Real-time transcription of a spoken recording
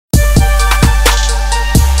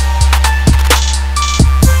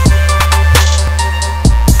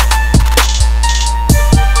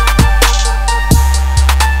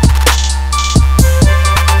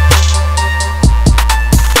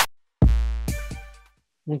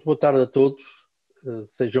Muito boa tarde a todos.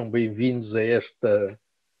 Sejam bem-vindos a esta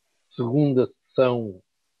segunda sessão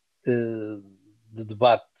de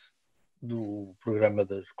debate do programa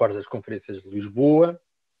das Quartas Conferências de Lisboa,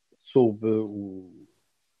 sob o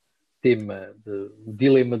tema o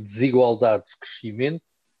dilema de desigualdades de crescimento.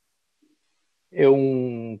 É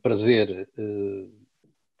um prazer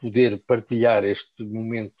poder partilhar este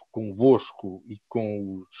momento convosco e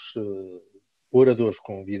com os oradores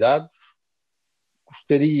convidados.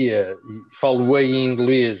 Gostaria, e falo em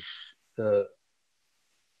inglês,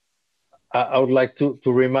 I would like to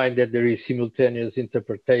remind that there is simultaneous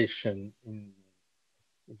interpretation in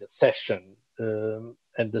the session,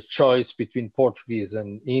 and the choice between Portuguese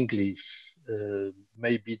and English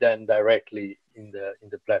may be done directly in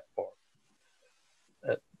the platform.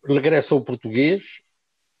 Regresso ao português.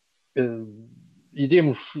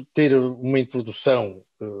 Iremos ter uma introdução,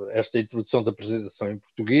 esta introdução da apresentação em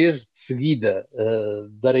português. De seguida,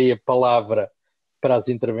 darei a palavra para as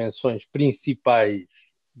intervenções principais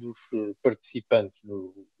dos participantes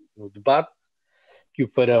no debate, que o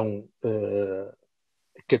farão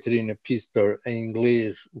a Katharina Pistor em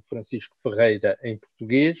inglês, o Francisco Ferreira em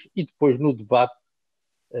português, e depois no debate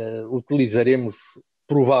utilizaremos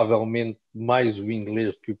provavelmente mais o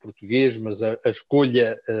inglês do que o português, mas a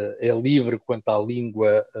escolha é livre quanto à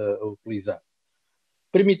língua a utilizar.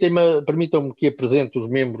 Permitam-me que apresente os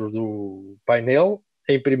membros do painel.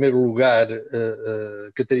 Em primeiro lugar,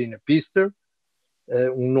 Katharina Pistor,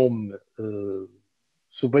 um nome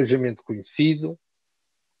subejamente conhecido,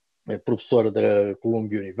 é professora da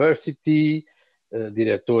Columbia University,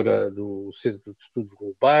 diretora do Centro de Estudos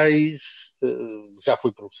Globais, já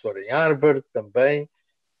foi professora em Harvard também.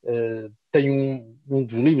 Tem um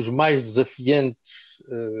dos livros mais desafiantes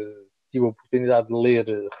que tive a oportunidade de ler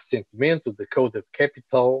recentemente, o The Code of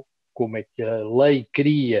Capital, como é que a lei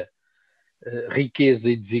cria riqueza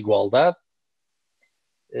e desigualdade.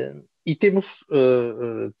 E temos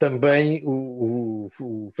também o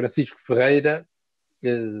Francisco Ferreira,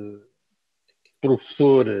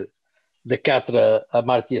 professor da cátedra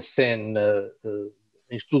Amartya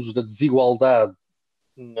em estudos da desigualdade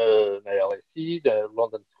na LSE, da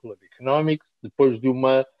London School of Economics, depois de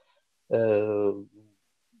uma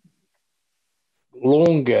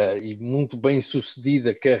longa e muito bem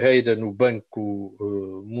sucedida carreira no Banco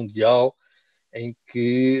Mundial, em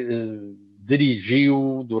que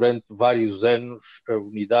dirigiu durante vários anos a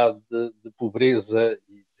unidade de pobreza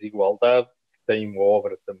e desigualdade, que tem uma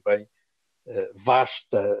obra também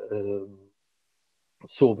vasta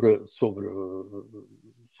sobre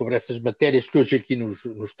essas matérias que hoje aqui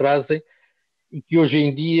nos trazem e que hoje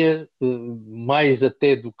em dia, mais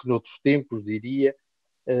até do que noutros tempos, diria,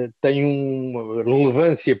 tem uma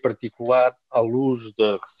relevância particular à luz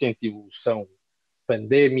da recente evolução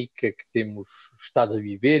pandémica que temos estado a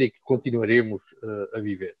viver e que continuaremos a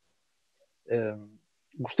viver.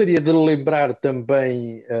 Gostaria de lembrar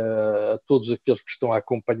também a todos aqueles que estão a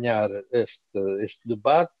acompanhar este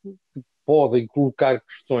debate que podem colocar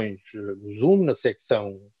questões no Zoom, na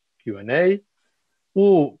secção Q&A,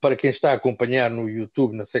 ou para quem está a acompanhar no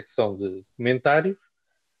YouTube, na secção de comentários.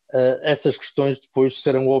 Essas questões depois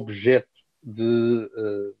serão objeto de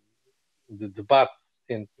debate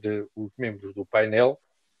entre os membros do painel,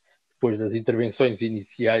 depois das intervenções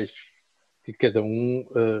iniciais que cada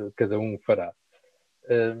um fará.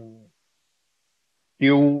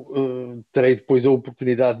 Eu terei depois a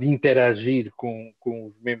oportunidade de interagir com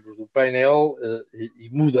os membros do painel e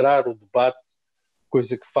moderar o debate,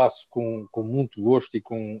 coisa que faço com muito gosto e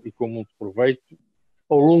com muito proveito.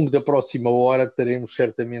 Ao longo da próxima hora teremos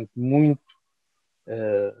certamente muito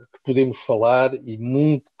que podemos falar e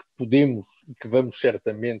muito que podemos e que vamos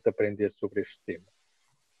certamente aprender sobre este tema.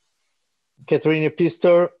 Katharina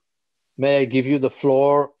Pistor, may I give you the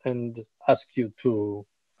floor and ask you to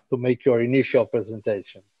make your initial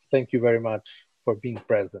presentation. Thank you very much for being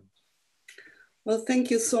present. Well,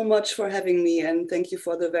 thank you so much for having me, and thank you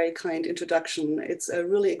for the very kind introduction. It's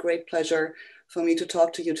really a great pleasure for me to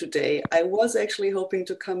talk to you today. I was actually hoping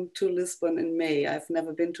to come to Lisbon in May. I've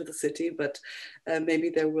never been to the city, but maybe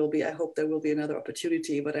there will be, I hope there will be another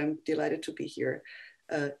opportunity, but I'm delighted to be here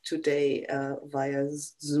today via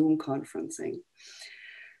Zoom conferencing.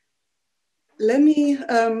 Let me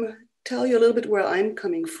tell you a little bit where I'm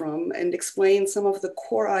coming from and explain some of the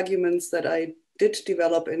core arguments that I did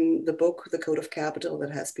develop in the book, The Code of Capital, that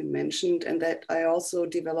has been mentioned, and that I also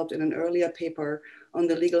developed in an earlier paper on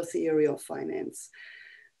the legal theory of finance.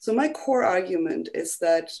 So my core argument is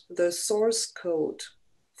that the source code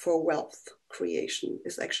for wealth creation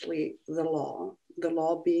is actually the law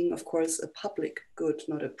being, of course, a public good,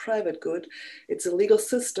 not a private good. It's a legal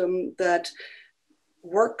system that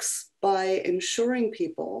works by ensuring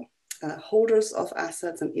people, holders of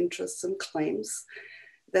assets and interests and claims,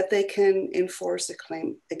 that they can enforce a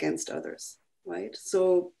claim against others, right?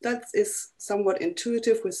 So that is somewhat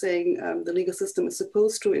intuitive. We're saying the legal system is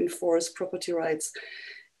supposed to enforce property rights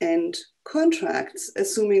and contracts,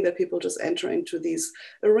 assuming that people just enter into these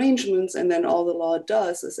arrangements, and then all the law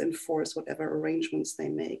does is enforce whatever arrangements they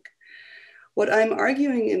make. What I'm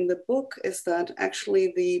arguing in the book is that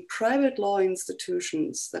actually the private law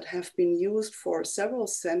institutions that have been used for several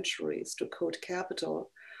centuries to code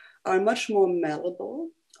capital are much more malleable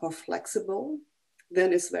or flexible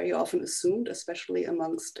than is very often assumed, especially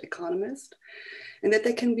amongst economists, and that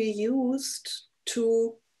they can be used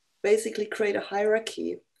to basically create a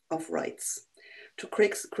hierarchy of rights, to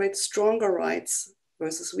create stronger rights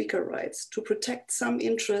versus weaker rights, to protect some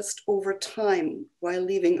interest over time while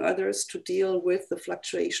leaving others to deal with the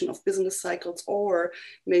fluctuation of business cycles or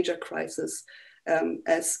major crises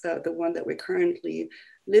as the one that we're currently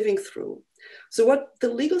living through. So what the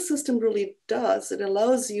legal system really does, it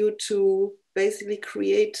allows you to basically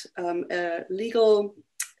create a legal,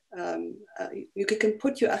 you can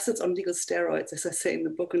put your assets on legal steroids, as I say in the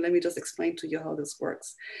book, and let me just explain to you how this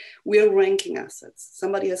works. We are ranking assets.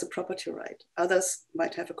 Somebody has a property right. Others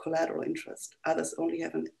might have a collateral interest. Others only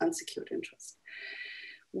have an unsecured interest.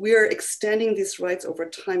 We're extending these rights over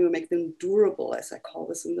time. We make them durable, as I call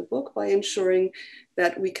this in the book, by ensuring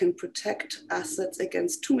that we can protect assets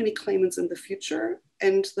against too many claimants in the future,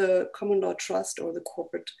 and the common law trust or the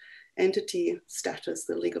corporate entity status,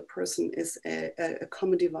 the legal person, is a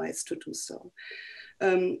common device to do so.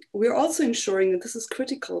 We're also ensuring, and this is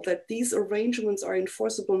critical, that these arrangements are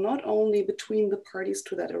enforceable not only between the parties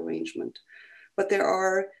to that arrangement, but they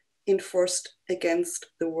are enforced against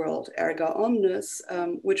the world, erga omnes,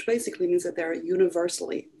 which basically means that they're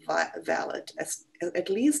universally valid, at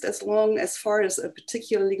least as far as a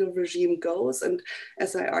particular legal regime goes. And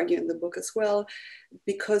as I argue in the book as well,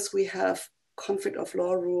 because we have conflict of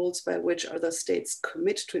law rules by which other states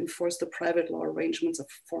commit to enforce the private law arrangements of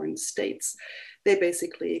foreign states, they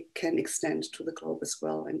basically can extend to the globe as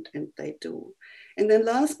well, and they do. And then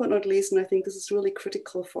last but not least, and I think this is really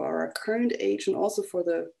critical for our current age and also for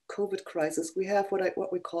the COVID crisis, we have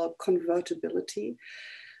what we call convertibility,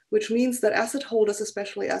 which means that asset holders,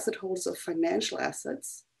 especially asset holders of financial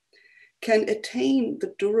assets, can attain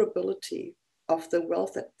the durability of the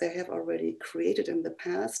wealth that they have already created in the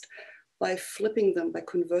past by flipping them, by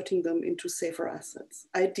converting them into safer assets,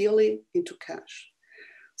 ideally into cash.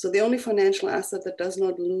 So the only financial asset that does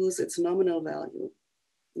not lose its nominal value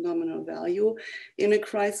in a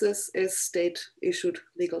crisis is state-issued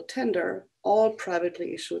legal tender. All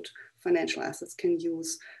privately issued financial assets can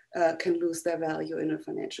lose their value in a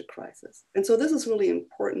financial crisis. And so this is really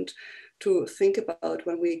important to think about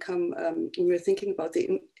when we're thinking about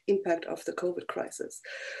the impact of the COVID crisis.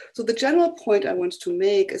 So the general point I want to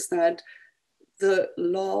make is that the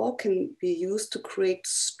law can be used to create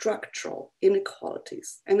structural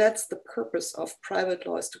inequalities. And that's the purpose of private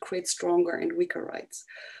law, is to create stronger and weaker rights.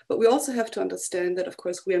 But we also have to understand that, of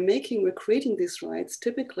course, we're creating these rights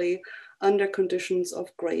typically under conditions of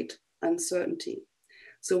great uncertainty.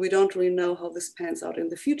 So we don't really know how this pans out in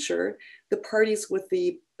the future. The parties with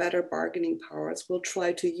the better bargaining powers will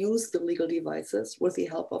try to use the legal devices with the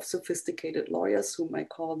help of sophisticated lawyers, whom I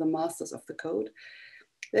call the masters of the code.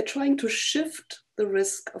 They're trying to shift the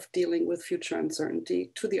risk of dealing with future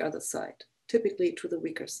uncertainty to the other side, typically to the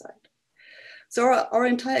weaker side. So our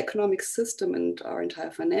entire economic system and our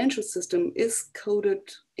entire financial system is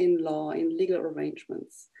coded in law, in legal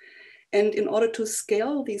arrangements. And in order to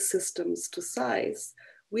scale these systems to size,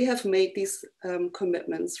 we have made these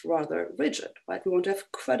commitments rather rigid, right? We want to have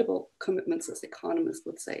credible commitments, as economists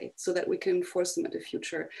would say, so that we can enforce them at a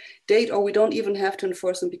future date, or we don't even have to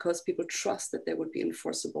enforce them because people trust that they would be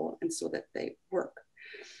enforceable and so that they work.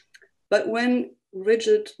 But when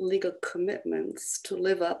rigid legal commitments to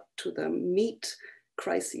live up to them meet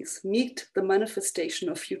crises, meet the manifestation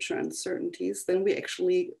of future uncertainties, then we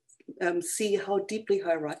actually see how deeply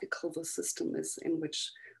hierarchical the system is in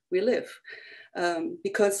which we live.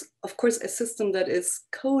 Because, of course, a system that is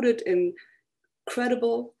coded in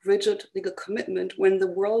credible, rigid legal commitment, when the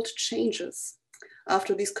world changes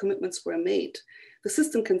after these commitments were made, the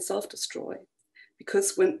system can self-destroy.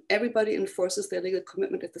 Because when everybody enforces their legal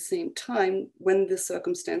commitment at the same time, when the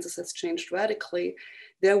circumstances has changed radically,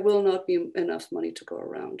 there will not be enough money to go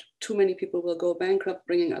around. Too many people will go bankrupt,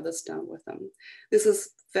 bringing others down with them. This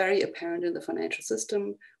is very apparent in the financial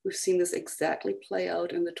system. We've seen this exactly play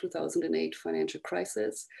out in the 2008 financial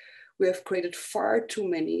crisis. We have created far too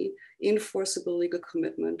many enforceable legal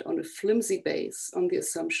commitment on a flimsy base on the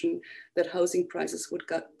assumption that housing prices would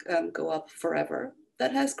go up forever.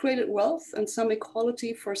 That has created wealth and some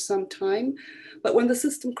equality for some time. But when the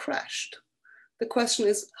system crashed, the question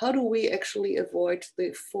is, how do we actually avoid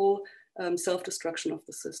the full self-destruction of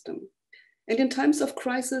the system? And in times of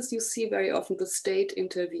crisis, you see very often the state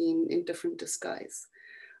intervene in different disguise.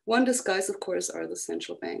 One disguise, of course, are the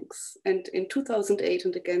central banks. And in 2008,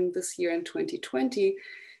 and again this year in 2020,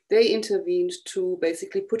 they intervened to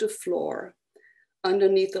basically put a floor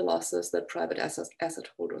underneath the losses that private asset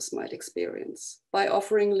holders might experience by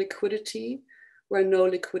offering liquidity where no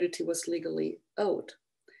liquidity was legally owed.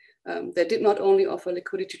 They did not only offer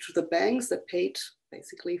liquidity to the banks that paid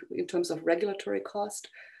basically in terms of regulatory cost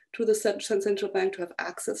to the central bank to have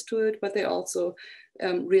access to it, but they also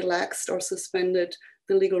relaxed or suspended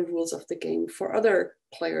the legal rules of the game for other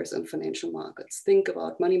players in financial markets. Think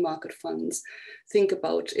about money market funds, think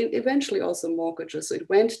about eventually also mortgages. So it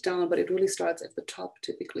went down, but it really starts at the top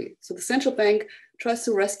typically. So the central bank tries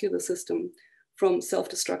to rescue the system from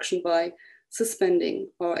self-destruction by suspending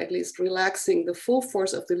or at least relaxing the full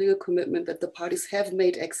force of the legal commitment that the parties have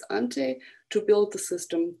made ex ante to build the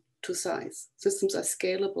system to size. Systems are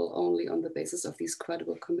scalable only on the basis of these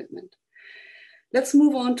credible commitment. Let's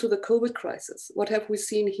move on to the COVID crisis. What have we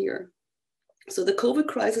seen here? So the COVID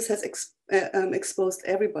crisis has exposed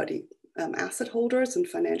everybody, asset holders and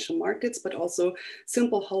financial markets, but also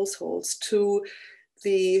simple households to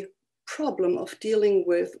the problem of dealing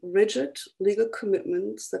with rigid legal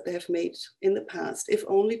commitments that they have made in the past, if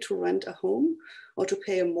only to rent a home or to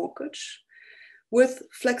pay a mortgage, with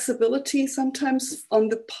flexibility sometimes on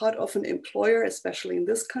the part of an employer, especially in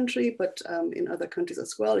this country, but in other countries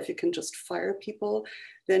as well. If you can just fire people,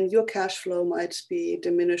 then your cash flow might be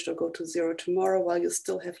diminished or go to zero tomorrow while you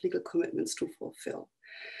still have legal commitments to fulfill.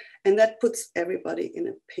 And that puts everybody in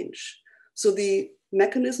a pinch. So the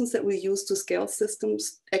mechanisms that we use to scale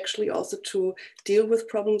systems actually also to deal with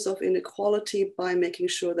problems of inequality by making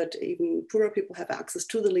sure that even poorer people have access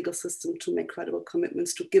to the legal system to make credible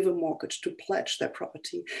commitments, to give a mortgage, to pledge their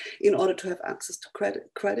property in order to have access to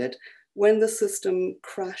credit. When the system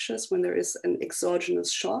crashes, when there is an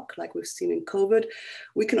exogenous shock, like we've seen in COVID,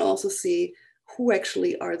 we can also see who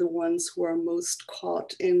actually are the ones who are most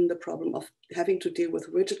caught in the problem of having to deal with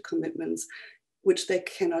rigid commitments which they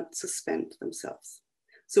cannot suspend themselves.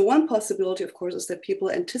 So one possibility, of course, is that people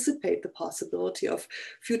anticipate the possibility of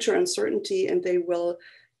future uncertainty and they will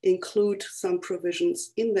include some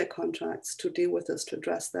provisions in their contracts to deal with this, to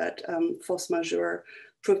address that. Force majeure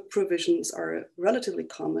provisions are relatively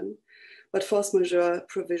common, but force majeure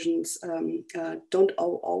provisions don't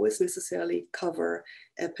always necessarily cover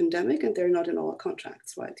a pandemic, and they're not in all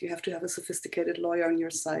contracts, right? You have to have a sophisticated lawyer on your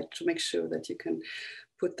side to make sure that you can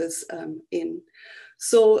put this in.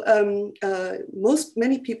 So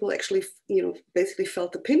many people actually, basically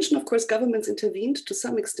felt the pinch. And of course, governments intervened to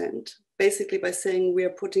some extent, basically by saying we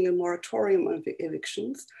are putting a moratorium on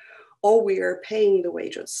evictions, or we are paying the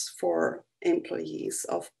wages for employees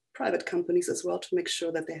of private companies as well to make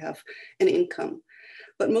sure that they have an income.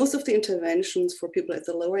 But most of the interventions for people at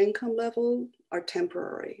the lower income level are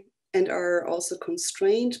temporary and are also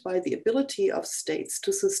constrained by the ability of states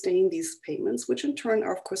to sustain these payments, which in turn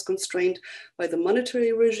are of course constrained by the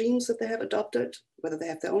monetary regimes that they have adopted, whether they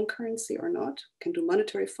have their own currency or not, can do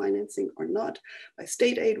monetary financing or not, by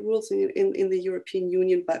state aid rules in the European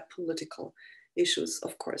Union, by political issues,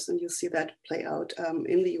 of course. And you see that play out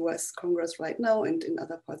in the US Congress right now and in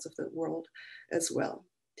other parts of the world as well.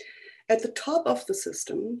 At the top of the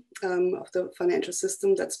system, of the financial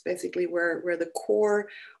system, that's basically where the core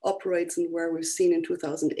operates and where we've seen in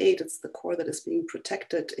 2008, it's the core that is being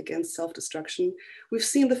protected against self-destruction. We've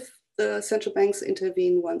seen the central banks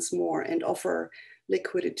intervene once more and offer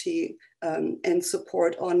liquidity and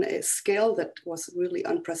support on a scale that was really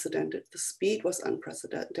unprecedented. The speed was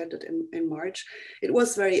unprecedented in March. It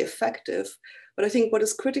was very effective, but I think what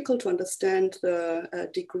is critical to understand the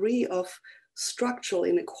degree of structural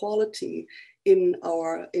inequality in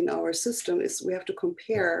our system is we have to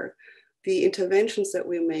compare the interventions that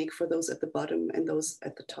we make for those at the bottom and those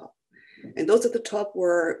at the top. And those at the top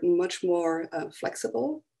were much more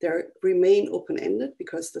flexible. They remain open-ended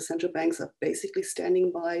because the central banks are basically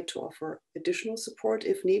standing by to offer additional support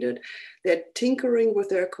if needed. They're tinkering with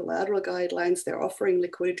their collateral guidelines. They're offering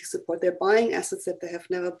liquidity support. They're buying assets that they have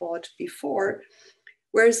never bought before.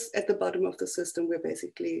 Whereas at the bottom of the system, we're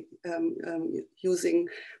basically using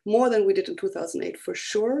more than we did in 2008 for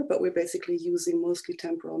sure, but we're basically using mostly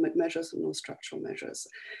temporal measures and no structural measures.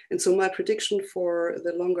 And so my prediction for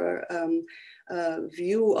the longer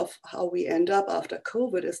view of how we end up after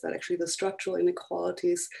COVID is that actually the structural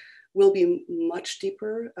inequalities will be much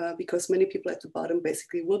deeper because many people at the bottom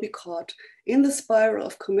basically will be caught in the spiral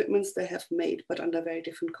of commitments they have made, but under very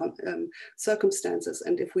different circumstances.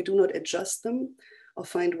 And if we do not adjust them or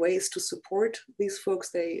find ways to support these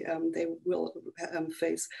folks, they will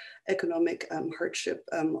face economic hardship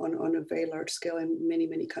on a very large scale in many,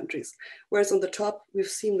 many countries. Whereas on the top, we've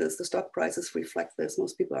seen this, the stock prices reflect this.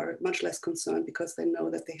 Most people are much less concerned because they know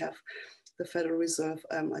that they have the Federal Reserve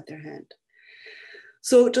at their hand.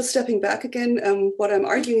 So just stepping back again, what I'm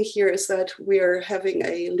arguing here is that we're having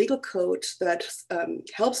a legal code that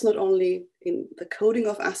helps not only in the coding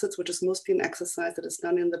of assets, which is mostly an exercise that is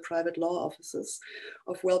done in the private law offices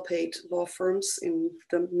of well-paid law firms in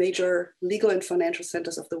the major legal and financial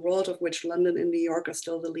centers of the world, of which London and New York are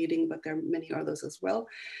still the leading, but there are many others as well.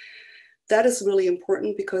 That is really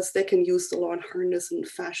important because they can use the law and harness and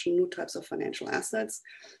fashion new types of financial assets.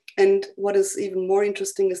 And what is even more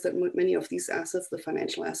interesting is that many of these assets, the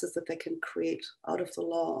financial assets that they can create out of the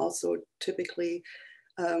law, also typically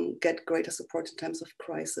get greater support in times of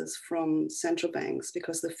crisis from central banks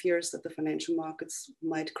because the fears that the financial markets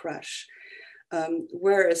might crash.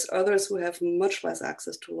 Whereas others who have much less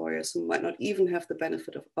access to lawyers, who might not even have the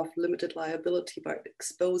benefit of limited liability, but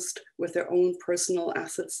exposed with their own personal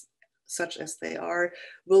assets, such as they are,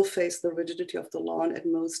 will face the rigidity of the law and at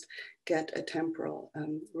most get a temporal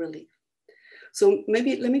relief. So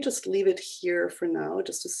maybe let me just leave it here for now,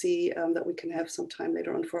 just to see that we can have some time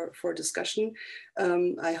later on for discussion.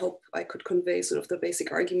 I hope I could convey sort of the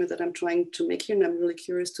basic argument that I'm trying to make here, and I'm really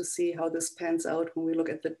curious to see how this pans out when we look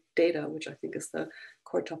at the data, which I think is the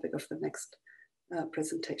core topic of the next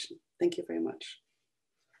presentation. Thank you very much.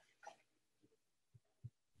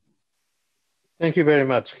 Thank you very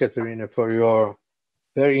much, Katharina, for your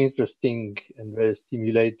very interesting and very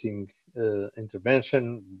stimulating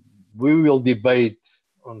intervention. We will debate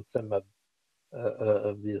on some of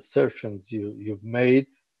the assertions you've made.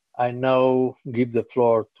 I now give the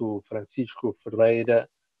floor to Francisco Ferreira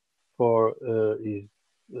for his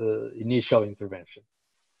initial intervention.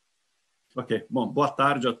 Ok, bom, boa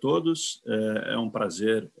tarde a todos. É um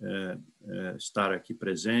prazer estar aqui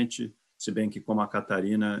presente. Se bem que, como a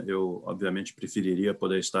Katharina, eu obviamente preferiria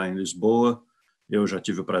poder estar em Lisboa. Eu já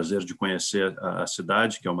tive o prazer de conhecer a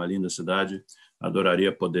cidade, que é uma linda cidade.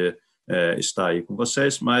 Adoraria poder estar aí com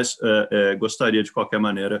vocês, mas gostaria, de qualquer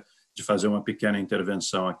maneira, de fazer uma pequena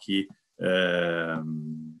intervenção aqui.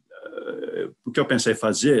 O que eu pensei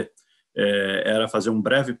fazer era fazer um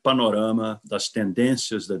breve panorama das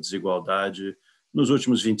tendências da desigualdade nos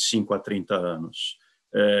últimos 25 a 30 anos.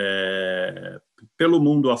 Pelo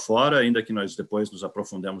mundo afora, ainda que nós depois nos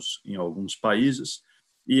aprofundemos em alguns países,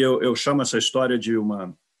 e eu chamo essa história de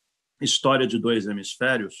uma história de dois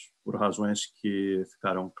hemisférios, por razões que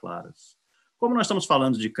ficarão claras. Como nós estamos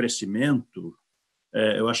falando de crescimento,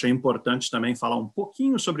 eu achei importante também falar um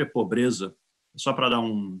pouquinho sobre a pobreza, só para dar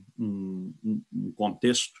um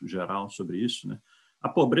contexto geral sobre isso, né? A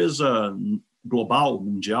pobreza global,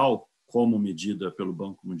 mundial, como medida pelo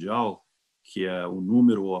Banco Mundial, que é o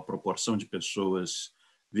número ou a proporção de pessoas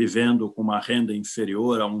vivendo com uma renda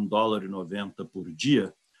inferior a $1,90 por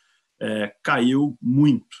dia, caiu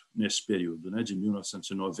muito nesse período, né, de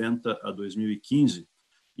 1990 a 2015.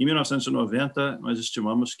 Em 1990, nós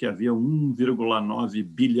estimamos que havia 1,9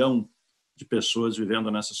 bilhão de pessoas vivendo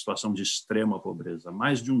nessa situação de extrema pobreza,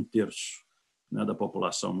 mais de 1/3, né, da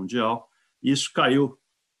população mundial. E isso caiu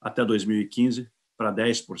até 2015 para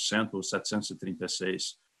 10%, ou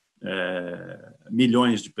 736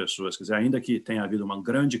 milhões de pessoas. Quer dizer, ainda que tenha havido um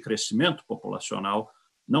grande crescimento populacional,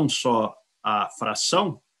 não só a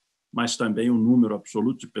fração, mas também o número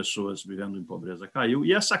absoluto de pessoas vivendo em pobreza caiu.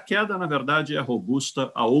 E essa queda, na verdade, é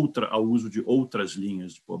robusta ao uso de outras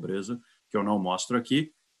linhas de pobreza, que eu não mostro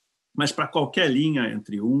aqui, mas para qualquer linha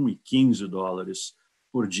entre $1 e $15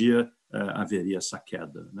 por dia haveria essa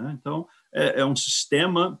queda, né? Então, é um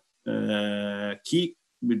sistema que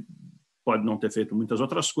pode não ter feito muitas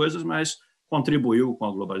outras coisas, mas contribuiu com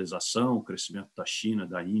a globalização, o crescimento da China,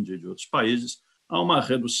 da Índia e de outros países, a uma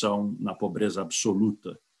redução na pobreza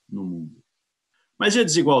absoluta no mundo. Mas e a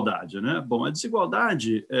desigualdade, né? Bom, a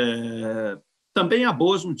desigualdade também há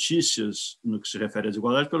boas notícias no que se refere à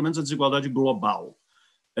desigualdade, pelo menos a desigualdade global,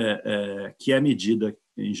 que é medida,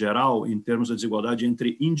 em geral, em termos da desigualdade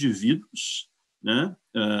entre indivíduos, né?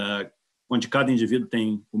 Onde cada indivíduo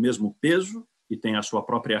tem o mesmo peso e tem a sua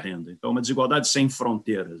própria renda. Então, uma desigualdade sem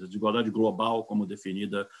fronteiras, a desigualdade global, como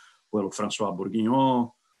definida pelo François Bourguignon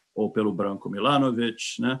ou pelo Branko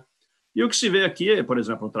Milanovic, né? E o que se vê aqui é, por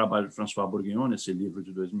exemplo, o trabalho de François Bourguignon, nesse livro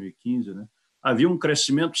de 2015, né? Havia um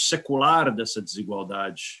crescimento secular dessa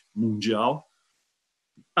desigualdade mundial,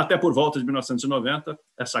 até por volta de 1990.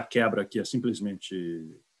 Essa quebra aqui é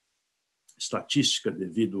simplesmente estatística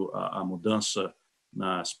devido à mudança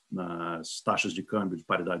nas taxas de câmbio de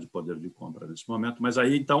paridade de poder de compra nesse momento, mas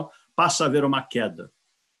aí, então, passa a haver uma queda,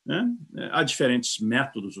 né? Há diferentes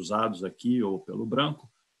métodos usados aqui, ou pelo Branco,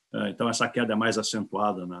 então essa queda é mais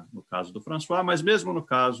acentuada no caso do François, mas mesmo no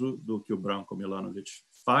caso do que o Branko Milanovic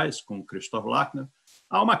faz com o Christoph Lachner,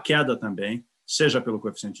 há uma queda também, seja pelo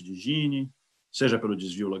coeficiente de Gini, seja pelo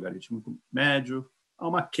desvio logarítmico médio, há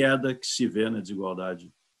uma queda que se vê na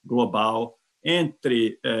desigualdade global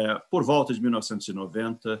por volta de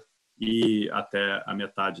 1990 e até a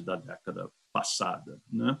metade da década passada,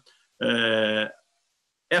 né?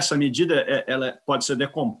 Essa medida ela pode ser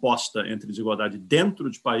decomposta entre desigualdade dentro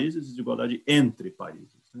de países e desigualdade entre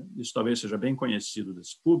países, né? Isso talvez seja bem conhecido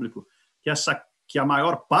desse público, que a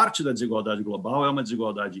maior parte da desigualdade global é uma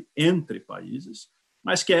desigualdade entre países,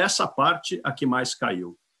 mas que é essa parte a que mais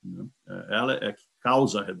caiu, né? Ela é que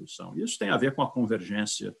causa a redução. Isso tem a ver com a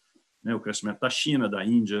convergência, né, o crescimento da China, da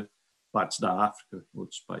Índia, partes da África,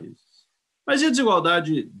 outros países. Mas e a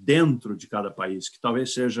desigualdade dentro de cada país, que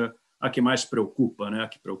talvez seja a que mais preocupa, né? A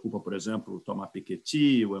que preocupa, por exemplo, o Thomas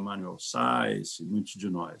Piketty, o Emmanuel Saez e muitos de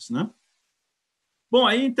nós, né? Bom,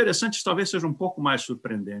 aí é interessante, talvez seja um pouco mais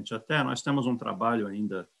surpreendente até, nós temos um trabalho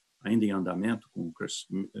ainda em andamento com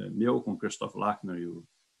o Christoph Lachner e o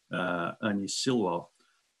Annie Silwell,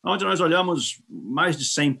 onde nós olhamos mais de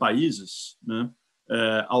 100 países, né,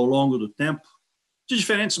 ao longo do tempo, de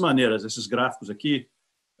diferentes maneiras. Esses gráficos aqui,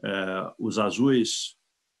 os azuis,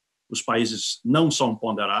 os países não são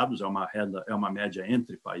ponderados, é uma média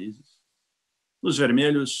entre países. Nos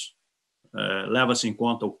vermelhos, leva-se em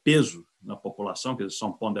conta o peso na população, que eles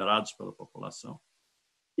são ponderados pela população.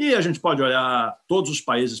 E a gente pode olhar todos os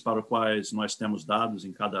países para os quais nós temos dados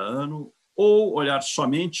em cada ano, ou olhar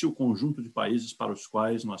somente o conjunto de países para os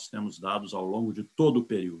quais nós temos dados ao longo de todo o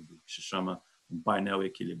período, que se chama um painel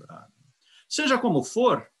equilibrado. Seja como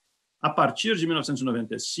for, a partir de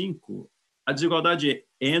 1995, a desigualdade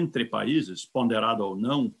entre países, ponderada ou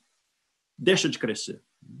não, deixa de crescer.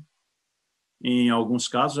 Em alguns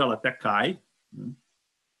casos, ela até cai.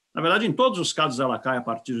 Na verdade, em todos os casos, ela cai a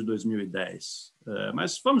partir de 2010.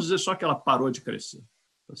 Mas vamos dizer só que ela parou de crescer.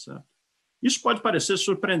 Tá certo? Isso pode parecer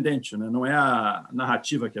surpreendente, né? Não é a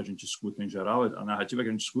narrativa que a gente escuta em geral. A narrativa que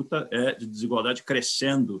a gente escuta é de desigualdade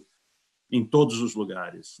crescendo em todos os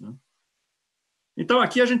lugares, né? Então,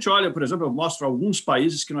 aqui a gente olha, por exemplo, eu mostro alguns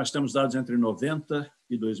países que nós temos dados entre 90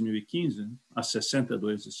 e 2015, há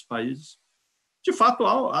 62 desses países. De fato,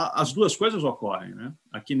 as duas coisas ocorrem, né?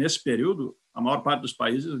 Aqui, nesse período, a maior parte dos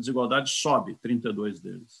países, a desigualdade sobe, 32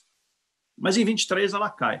 deles. Mas em 23 ela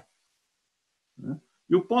cai, né?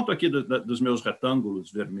 E o ponto aqui dos meus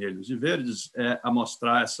retângulos vermelhos e verdes é a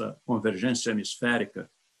mostrar essa convergência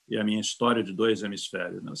hemisférica e a minha história de 2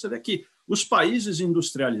 hemisférios, né? Você vê que os países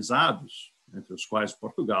industrializados, entre os quais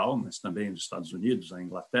Portugal, mas também os Estados Unidos, a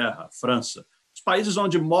Inglaterra, a França, os países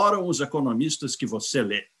onde moram os economistas que você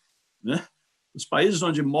lê, né? Os países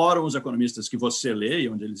onde moram os economistas que você lê e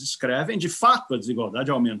onde eles escrevem, de fato, a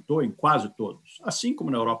desigualdade aumentou em quase todos, assim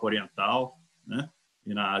como na Europa Oriental, né,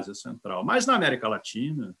 e na Ásia Central. Mas na América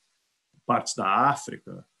Latina, partes da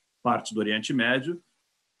África, partes do Oriente Médio,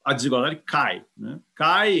 a desigualdade cai, né?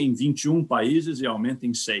 Cai em 21 países e aumenta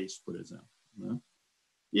em 6, por exemplo, né?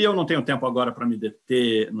 E eu não tenho tempo agora para me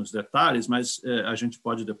deter nos detalhes, mas a gente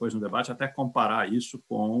pode depois no debate até comparar isso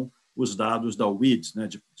com os dados da WIDS, né,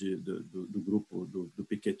 do grupo do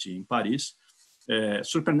Piketty em Paris.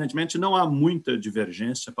 Surpreendentemente, não há muita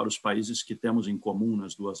divergência para os países que temos em comum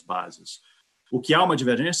nas duas bases. O que há uma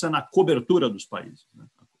divergência é na cobertura dos países, né?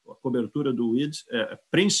 A cobertura do WIDS é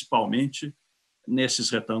principalmente nesses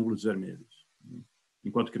retângulos vermelhos, né?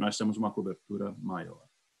 Enquanto que nós temos uma cobertura maior.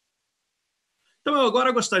 Então, eu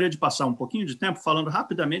agora gostaria de passar um pouquinho de tempo falando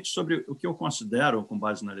rapidamente sobre o que eu considero, com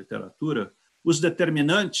base na literatura, os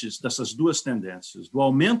determinantes dessas duas tendências, do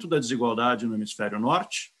aumento da desigualdade no hemisfério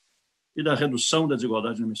norte e da redução da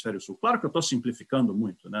desigualdade no hemisfério sul. Claro que eu estou simplificando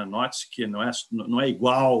muito, né? Note-se que não é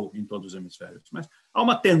igual em todos os hemisférios, mas há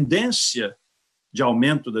uma tendência de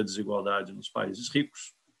aumento da desigualdade nos países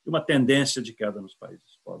ricos e uma tendência de queda nos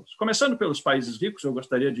países pobres. Começando pelos países ricos, eu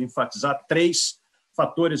gostaria de enfatizar 3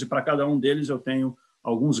 fatores, e para cada um deles eu tenho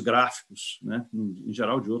alguns gráficos, né, em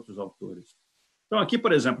geral de outros autores. Então, aqui,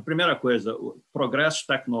 por exemplo, primeira coisa, o progresso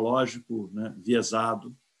tecnológico, né,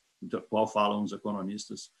 viesado, do qual falam os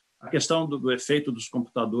economistas, a questão do efeito dos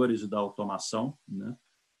computadores e da automação, né,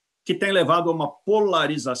 que tem levado a uma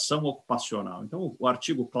polarização ocupacional. Então, o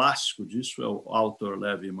artigo clássico disso é o autor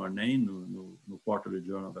Levy e Murnane, no Quarterly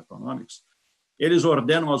Journal of Economics. Eles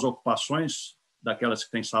ordenam as ocupações daquelas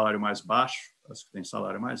que têm salário mais baixo, as que têm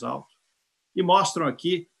salário mais alto, e mostram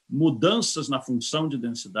aqui mudanças na função de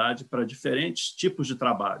densidade para diferentes tipos de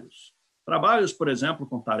trabalhos. Trabalhos, por exemplo,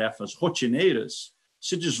 com tarefas rotineiras,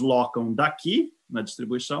 se deslocam daqui, na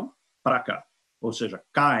distribuição, para cá. Ou seja,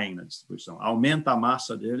 caem na distribuição, aumenta a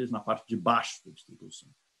massa deles na parte de baixo da distribuição.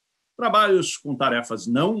 Trabalhos com tarefas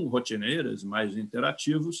não rotineiras, mais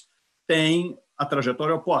interativos, têm a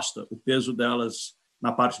trajetória oposta. O peso delas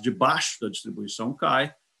na parte de baixo da distribuição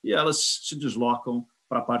cai e elas se deslocam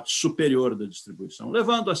para a parte superior da distribuição,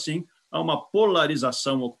 levando, assim, a uma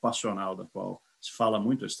polarização ocupacional, da qual se fala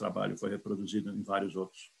muito. Esse trabalho foi reproduzido em vários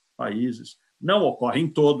outros países. Não ocorre em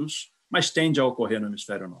todos, mas tende a ocorrer no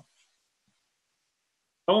hemisfério norte.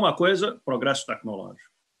 Então, uma coisa, progresso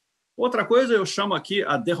tecnológico. Outra coisa, eu chamo aqui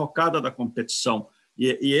a derrocada da competição.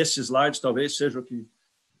 E esse slide talvez seja o que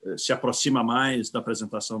se aproxima mais da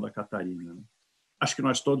apresentação da Katharina, né? Acho que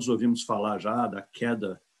nós todos ouvimos falar já da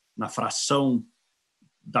queda na fração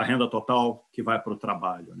da renda total que vai para o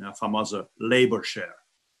trabalho, né? A famosa labor share,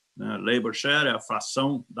 né? Labor share é a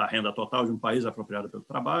fração da renda total de um país apropriada pelo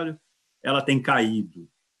trabalho. Ela tem caído.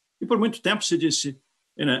 E por muito tempo se disse,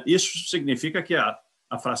 né, isso significa que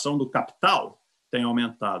a fração do capital tem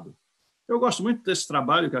aumentado. Eu gosto muito desse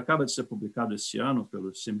trabalho que acaba de ser publicado esse ano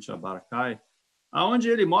pelo Simcha Barkai, onde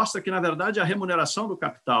ele mostra que, na verdade, a remuneração do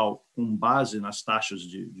capital, com base nas taxas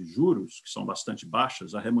de juros, que são bastante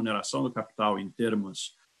baixas, a remuneração do capital em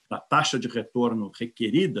termos da taxa de retorno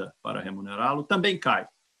requerida para remunerá-lo, também cai.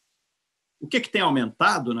 O que tem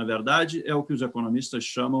aumentado, na verdade, é o que os economistas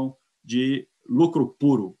chamam de lucro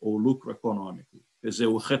puro ou lucro econômico. Quer dizer,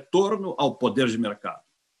 o retorno ao poder de mercado,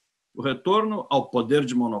 o retorno ao poder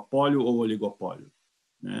de monopólio ou oligopólio,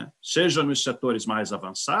 né? Seja nos setores mais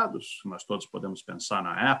avançados, nós todos podemos pensar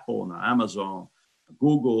na Apple, na Amazon, na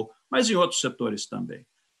Google, mas em outros setores também.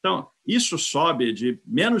 Então, isso sobe de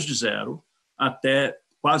menos de 0 até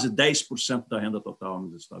quase 10% da renda total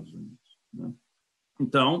nos Estados Unidos, né?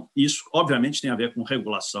 Então, isso, obviamente, tem a ver com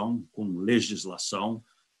regulação, com legislação,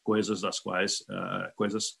 coisas das quais,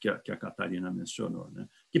 coisas que a Katharina mencionou, né,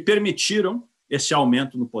 que permitiram esse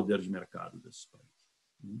aumento no poder de mercado desses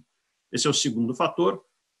países. Esse é o segundo fator.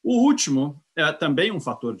 O último é também um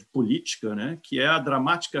fator de política, né, que é a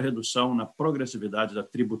dramática redução na progressividade da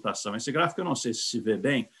tributação. Esse gráfico, eu não sei se vê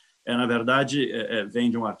bem, na verdade, vem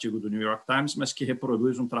de um artigo do New York Times, mas que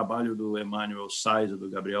reproduz um trabalho do Emmanuel Sais e do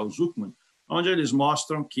Gabriel Zuckman, onde eles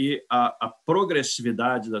mostram que a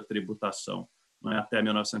progressividade da tributação, né, até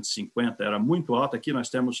 1950 era muito alta. Aqui nós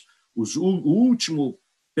temos o último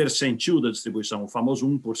percentil da distribuição, o famoso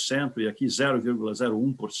 1%, e aqui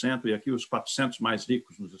 0,01%, e aqui os 400 mais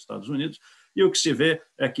ricos nos Estados Unidos. E o que se vê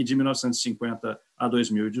é que de 1950 a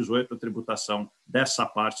 2018 a tributação dessa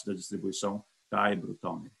parte da distribuição cai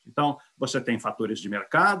brutalmente. Então, você tem fatores de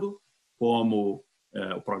mercado, como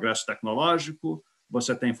o progresso tecnológico,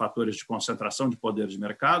 você tem fatores de concentração de poder de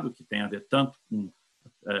mercado, que tem a ver tanto com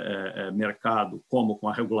mercado como com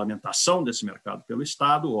a regulamentação desse mercado pelo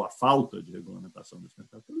Estado, ou a falta de regulamentação desse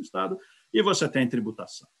mercado pelo Estado, e você tem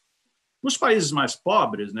tributação. Nos países mais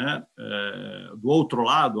pobres, né, do outro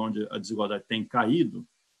lado, onde a desigualdade tem caído,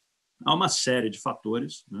 há uma série de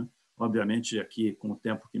fatores, né? Obviamente, aqui, com o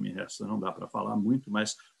tempo que me resta, não dá para falar muito,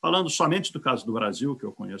 mas falando somente do caso do Brasil, que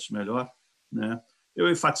eu conheço melhor, né, eu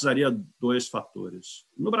enfatizaria 2 fatores.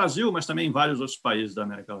 No Brasil, mas também em vários outros países da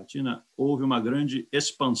América Latina, houve uma grande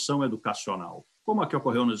expansão educacional, como a que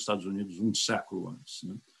ocorreu nos Estados Unidos um século antes,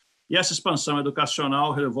 né? E essa expansão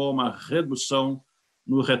educacional levou a uma redução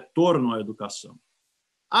no retorno à educação.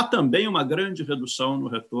 Há também uma grande redução no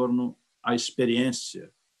retorno à experiência,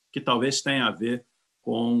 que talvez tenha a ver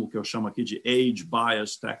com o que eu chamo aqui de age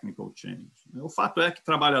bias technical change. O fato é que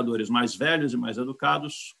trabalhadores mais velhos e mais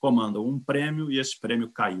educados comandam um prêmio e esse prêmio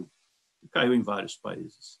caiu. E caiu em vários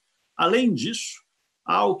países. Além disso,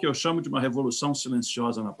 há o que eu chamo de uma revolução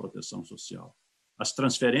silenciosa na proteção social. As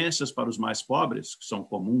transferências para os mais pobres, que são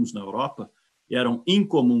comuns na Europa, e eram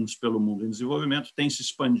incomuns pelo mundo em desenvolvimento, têm se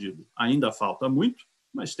expandido. Ainda falta muito,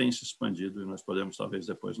 mas têm se expandido e nós podemos, talvez,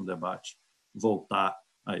 depois no debate, voltar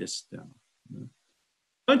a esse tema, né?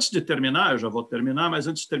 Antes de terminar, eu já vou terminar, mas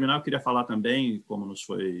antes de terminar eu queria falar também, como nos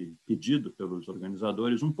foi pedido pelos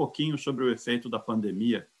organizadores, um pouquinho sobre o efeito da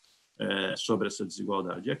pandemia sobre essa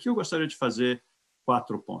desigualdade. E aqui eu gostaria de fazer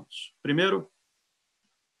 4 pontos. Primeiro,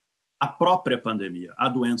 a própria pandemia, a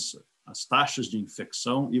doença, as taxas de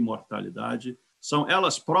infecção e mortalidade são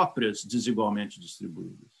elas próprias desigualmente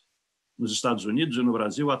distribuídas. Nos Estados Unidos e no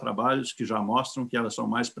Brasil há trabalhos que já mostram que elas são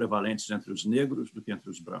mais prevalentes entre os negros do que entre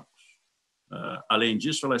os brancos. Além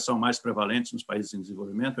disso, elas são mais prevalentes nos países em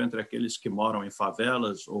desenvolvimento entre aqueles que moram em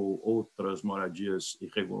favelas ou outras moradias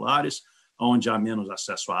irregulares, onde há menos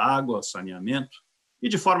acesso à água, ao saneamento, e,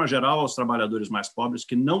 de forma geral, aos trabalhadores mais pobres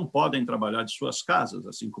que não podem trabalhar de suas casas,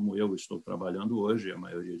 assim como eu estou trabalhando hoje e a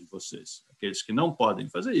maioria de vocês. Aqueles que não podem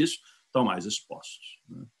fazer isso estão mais expostos,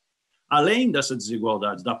 né? Além dessa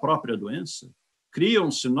desigualdade da própria doença,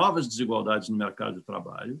 criam-se novas desigualdades no mercado de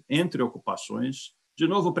trabalho, entre ocupações, de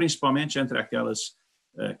novo, principalmente entre aquelas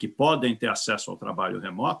que podem ter acesso ao trabalho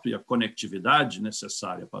remoto e a conectividade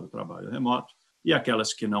necessária para o trabalho remoto, e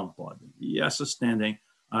aquelas que não podem. E essas tendem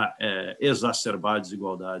a exacerbar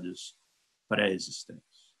desigualdades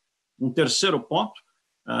pré-existentes. Um terceiro ponto,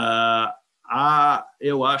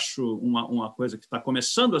 eu acho uma coisa que está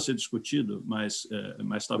começando a ser discutido, mas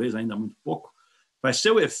talvez ainda muito pouco, vai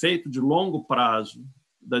ser o efeito de longo prazo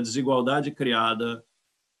da desigualdade criada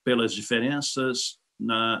pelas diferenças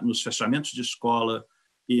nos fechamentos de escola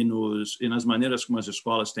e nas maneiras como as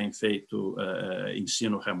escolas têm feito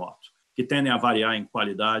ensino remoto, que tendem a variar em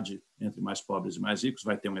qualidade entre mais pobres e mais ricos,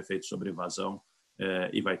 vai ter um efeito sobre evasão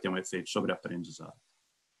e vai ter um efeito sobre aprendizado.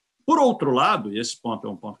 Por outro lado, e esse ponto é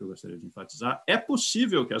um ponto que eu gostaria de enfatizar, é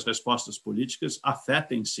possível que as respostas políticas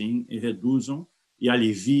afetem, sim, e reduzam e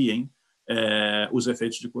aliviem os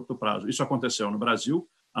efeitos de curto prazo. Isso aconteceu no Brasil,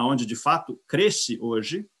 onde, de fato, cresce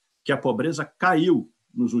hoje que a pobreza caiu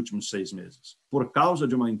nos últimos 6 meses, por causa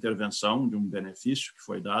de uma intervenção, de um benefício que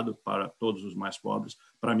foi dado para todos os mais pobres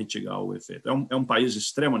para mitigar o efeito. É um país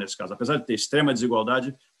extremo nesse caso. Apesar de ter extrema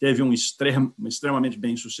desigualdade, teve uma extremamente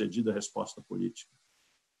bem-sucedida resposta política.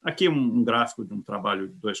 Aqui um gráfico de um trabalho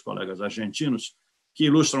de 2 colegas argentinos que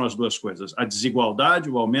ilustram as duas coisas. A desigualdade,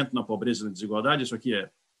 o aumento na pobreza e na desigualdade, isso aqui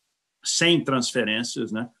é sem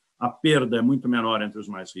transferências, né? A perda é muito menor entre os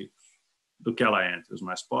mais ricos do que ela é entre os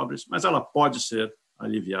mais pobres, mas ela pode ser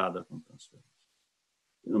aliviada com transferência.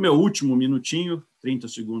 No meu último minutinho, 30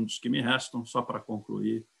 segundos que me restam, só para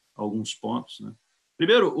concluir alguns pontos, né?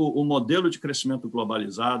 Primeiro, o modelo de crescimento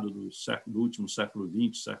globalizado do último século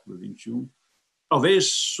XX, século XXI,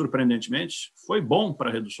 talvez, surpreendentemente, foi bom para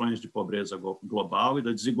reduções de pobreza global e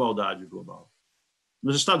da desigualdade global.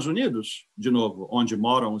 Nos Estados Unidos, de novo, onde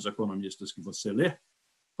moram os economistas que você lê,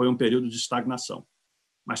 foi um período de estagnação.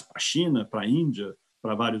 Mas para a China, para a Índia,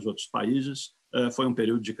 para vários outros países, foi um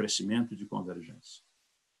período de crescimento e de convergência.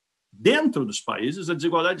 Dentro dos países, a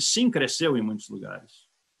desigualdade sim cresceu em muitos lugares.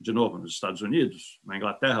 De novo, nos Estados Unidos, na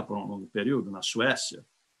Inglaterra por um longo período, na Suécia,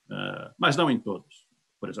 mas não em todos.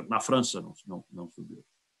 Por exemplo, na França não subiu.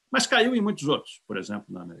 Mas caiu em muitos outros, por exemplo,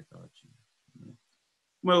 na América Latina.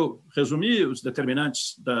 Como eu resumi, os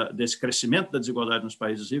determinantes desse crescimento da desigualdade nos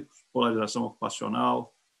países ricos, polarização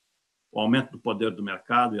ocupacional, o aumento do poder do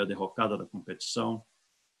mercado e a derrocada da competição,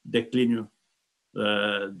 declínio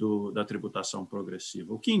da tributação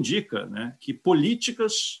progressiva, o que indica, né, que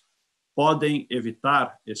políticas podem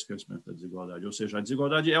evitar esse crescimento da desigualdade, ou seja, a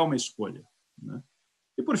desigualdade é uma escolha, né?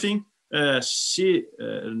 E, por fim, se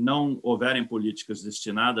não houverem políticas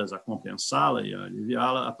destinadas a compensá-la e a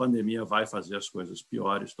aliviá-la, a pandemia vai fazer as coisas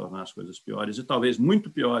piores, tornar as coisas piores, e talvez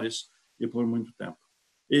muito piores, e por muito tempo.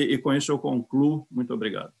 E com isso eu concluo. Muito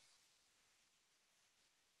obrigado.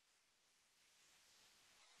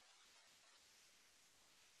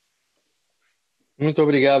 Muito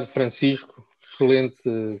obrigado, Francisco.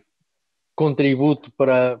 Excelente contributo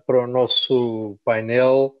para o nosso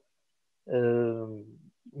painel.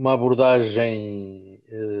 Uma abordagem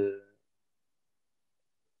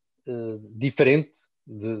diferente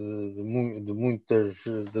de muitas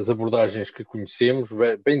das abordagens que conhecemos,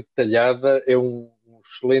 bem detalhada. É um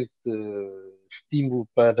excelente estímulo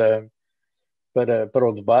para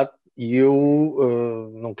o debate, e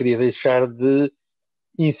eu não queria deixar de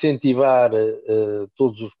incentivar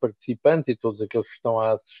todos os participantes e todos aqueles que estão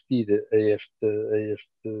a assistir a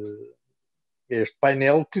este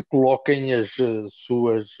painel que coloquem as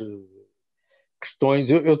suas questões.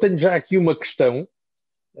 Eu tenho já aqui uma questão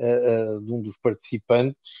de um dos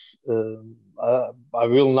participantes. I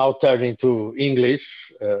will now turn into English.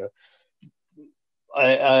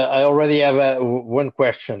 I already have one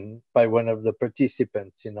question by one of the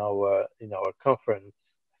participants in our conference.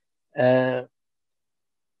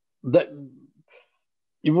 That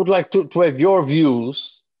you would like to have your views,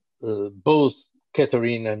 both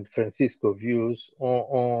Katharina and Francisco views,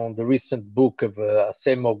 on the recent book of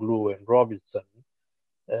Acemoglu and Robinson,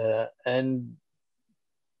 and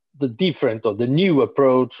the different or the new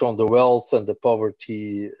approach on the wealth and the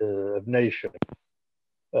poverty of nations.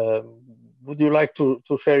 Would you like to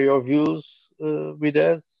share your views with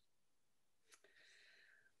us?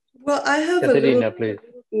 Well, I have Katharina, please.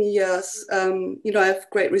 Yes, you know, I have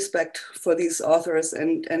great respect for these authors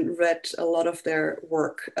and read a lot of their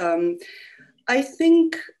work. I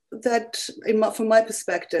think that from my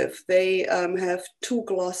perspective, they have too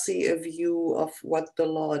glossy a view of what the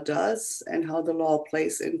law does and how the law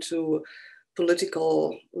plays into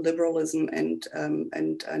political liberalism and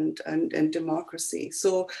democracy.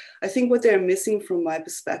 So I think what they're missing from my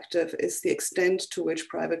perspective is the extent to which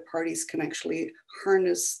private parties can actually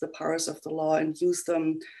harness the powers of the law and use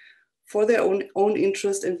them for their own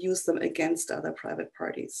interest and use them against other private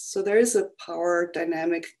parties. So there is a power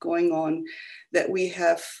dynamic going on that we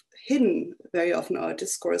have hidden very often in our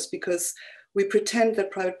discourse because we pretend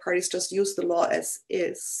that private parties just use the law as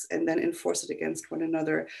is and then enforce it against one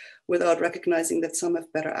another without recognizing that some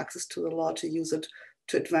have better access to the law to use it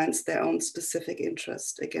to advance their own specific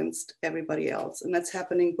interest against everybody else. And that's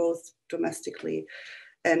happening both domestically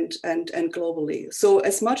and globally. So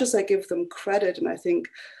as much as I give them credit, and I think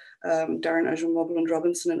Darren Ajumoglu and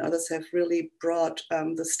Robinson and others have really brought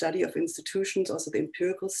the study of institutions, also the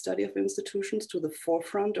empirical study of institutions, to the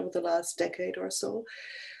forefront over the last decade or so.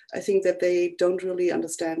 I think that they don't really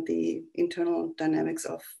understand the internal dynamics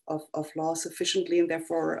of law sufficiently, and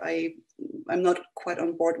therefore I'm not quite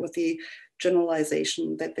on board with the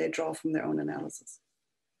generalization that they draw from their own analysis.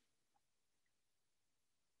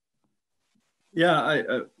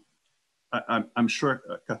 Yeah, I'm sure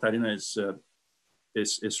Katharina is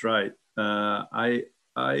right. I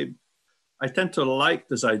tend to like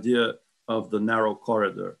this idea of the narrow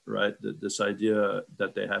corridor, right? This idea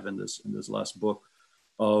that they have in this last book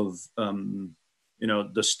of you know,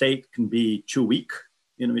 the state can be too weak,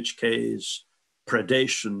 in which case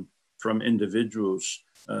predation from individuals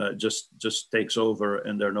just takes over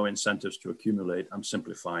and there are no incentives to accumulate. I'm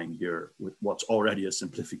simplifying here with what's already a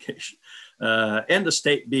simplification. And the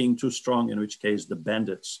state being too strong, in which case the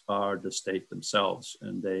bandits are the state themselves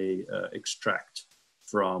and they extract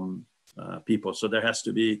from people. So there has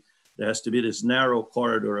to be this narrow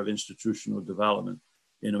corridor of institutional development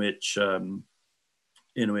in which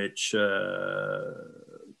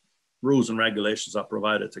rules and regulations are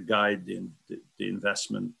provided to guide the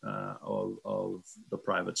investment of the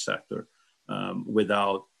private sector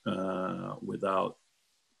without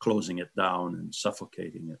closing it down and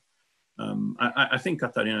suffocating it. I think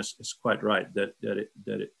Katharina is quite right that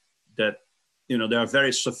you know, there are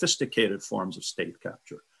very sophisticated forms of state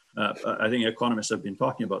capture. I think economists have been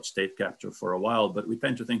talking about state capture for a while, but we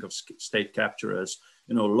tend to think of state capture as,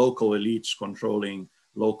 you know, local elites controlling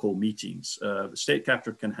local meetings. State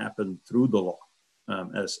capture can happen through the law,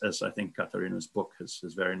 as I think Katharina's book has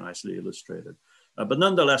very nicely illustrated. But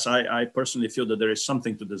nonetheless, I personally feel that there is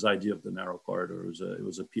something to this idea of the narrow corridor. It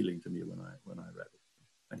was appealing to me when I read it.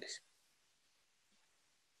 Thanks.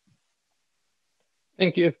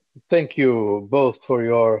 Thank you both for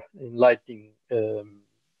your enlightening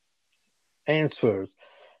answers.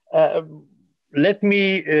 Let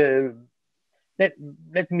me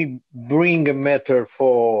bring a matter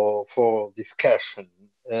for discussion.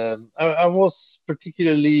 I was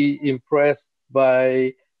particularly impressed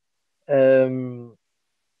by the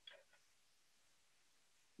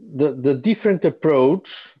different approach,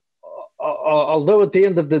 although at the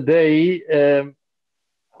end of the day,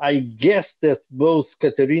 I guess that both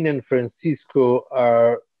Katharina and Francisco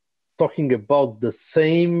are talking about the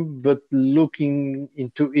same, but looking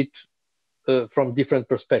into it from different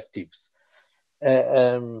perspectives.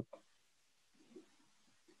 The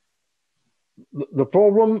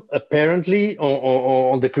problem, apparently,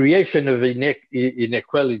 on the creation of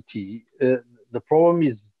inequality, the problem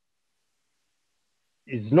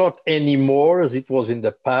is not anymore, as it was in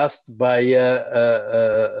the past, by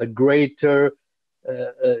a greater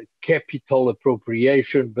capital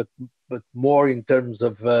appropriation, but more in terms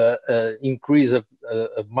of increase of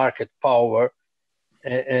market power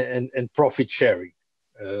and profit sharing.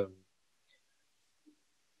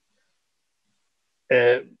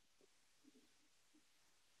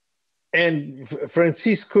 And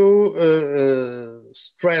Francisco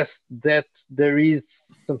stressed that there is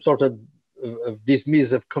some sort of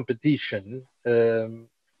dismiss of competition, and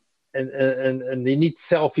in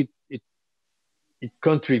itself it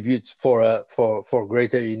contributes for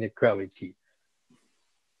greater inequality.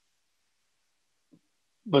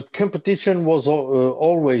 But competition was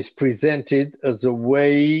always presented as a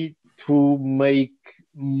way to make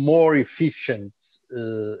more efficient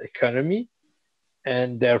economy,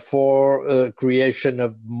 and therefore creation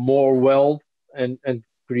of more wealth and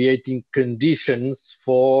creating conditions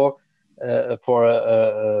for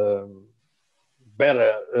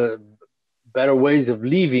better ways of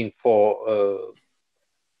living for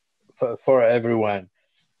everyone.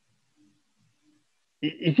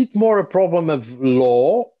 Is it more a problem of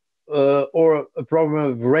law or a problem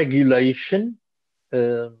of regulation?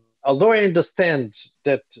 Although I understand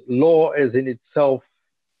that law has in itself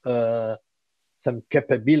some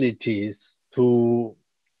capabilities to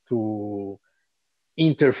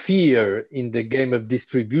interfere in the game of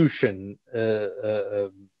distribution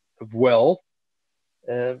of wealth,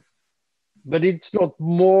 but it's not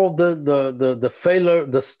more the failure,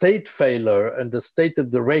 the state failure, and the state of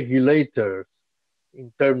the regulators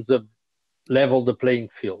in terms of level the playing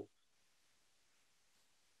field.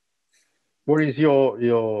 What is your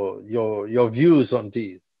views on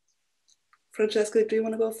these? Francesco, do you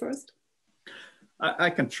want to go first?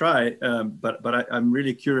 I can try, but I'm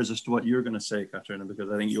really curious as to what you're going to say, Katharina,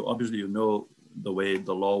 because I think you obviously know the way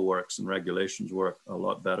the law works and regulations work a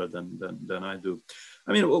lot better than I do.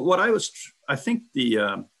 I mean, I think the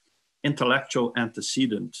intellectual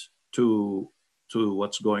antecedent to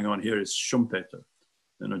what's going on here is Schumpeter.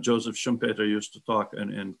 You know, Joseph Schumpeter used to talk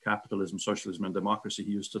in Capitalism, Socialism, and Democracy.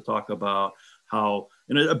 He used to talk about how,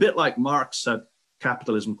 you know, a bit like Marx said,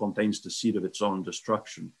 capitalism contains the seed of its own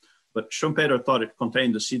destruction. But Schumpeter thought it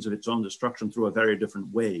contained the seeds of its own destruction through a very different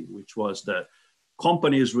way, which was that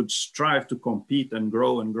companies would strive to compete and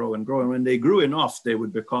grow and grow and grow. And when they grew enough, they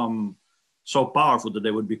would become so powerful that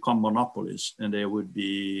they would become monopolies and they would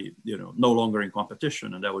be, you know, no longer in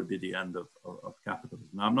competition. And that would be the end of capitalism.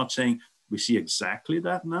 Now, I'm not saying we see exactly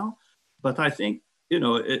that now, but I think, you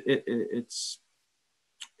know, it's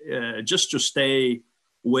just to stay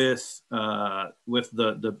with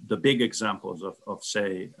the big examples of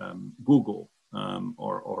say, Google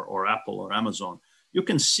or Apple or Amazon. You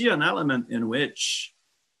can see an element in which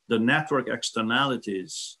the network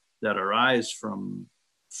externalities that arise from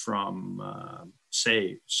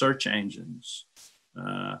say, search engines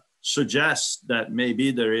suggest that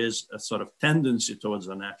maybe there is a sort of tendency towards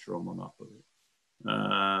a natural monopoly.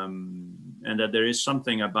 And that there is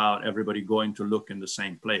something about everybody going to look in the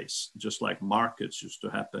same place, just like markets used to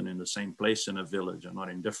happen in the same place in a village and not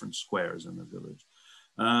in different squares in a village.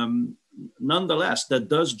 Nonetheless, that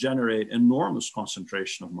does generate enormous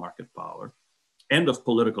concentration of market power and of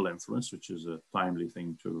political influence, which is a timely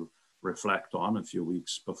thing to reflect on a few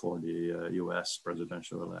weeks before the US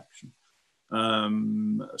presidential election.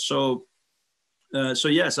 So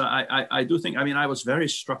yes, I do think, I mean, I was very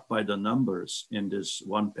struck by the numbers in this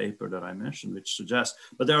one paper that I mentioned, which suggests,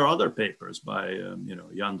 but there are other papers by, you know,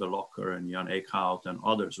 Jan de Locker and Jan Eickhout and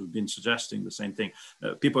others who've been suggesting the same thing.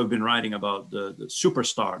 People have been writing about the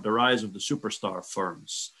superstar, the rise of the superstar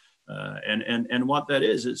firms. And what that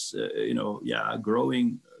is, you know, yeah,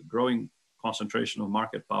 growing concentration of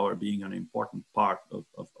market power being an important part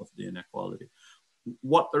of the inequality.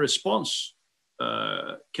 What the response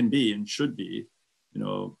can be and should be, you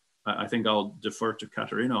know, I think I'll defer to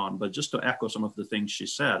Katharina on, but just to echo some of the things she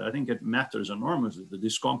said, I think it matters enormously that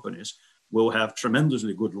these companies will have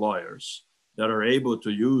tremendously good lawyers that are able to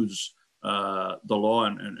use the law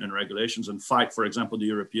and regulations and fight, for example, the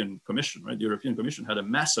European Commission, right? The European Commission had a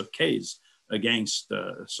massive case against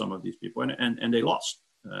some of these people and they lost.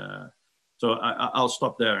 So I'll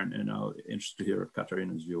stop there and I'll be interested to hear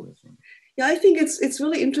Katharina's view. Yeah, I think it's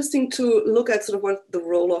really interesting to look at sort of what the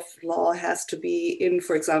role of law has to be in,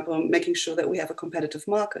 for example, making sure that we have a competitive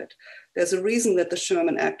market. There's a reason that the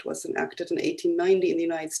Sherman Act was enacted in 1890 in the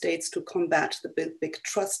United States to combat the big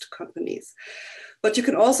trust companies. But you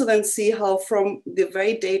can also then see how from the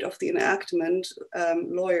very date of the enactment,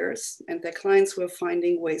 lawyers and their clients were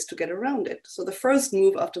finding ways to get around it. So the first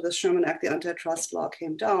move after the Sherman Act, the antitrust law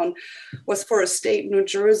came down, was for a state, New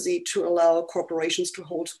Jersey, to allow corporations to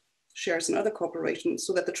hold shares in other corporations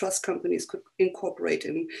so that the trust companies could incorporate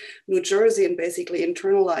in New Jersey and basically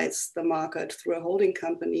internalize the market through a holding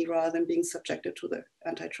company rather than being subjected to the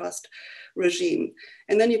antitrust regime.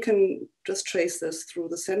 And then you can just trace this through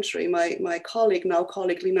the century. My now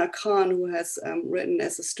colleague Lina Khan, who has written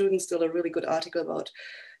as a student still a really good article about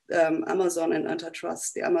Amazon and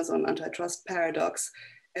antitrust, the Amazon antitrust paradox,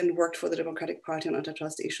 and worked for the Democratic Party on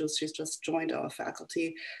antitrust issues. She's just joined our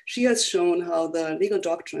faculty. She has shown how the legal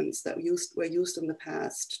doctrines that were used in the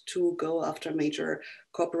past to go after major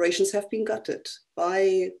corporations have been gutted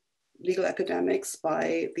by legal academics,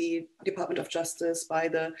 by the Department of Justice, by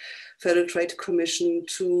the Federal Trade Commission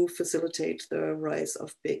to facilitate the rise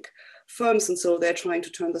of big firms, and so they're trying to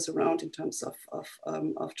turn this around in terms of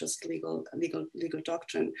just legal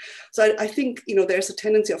doctrine. So I think, you know, there's a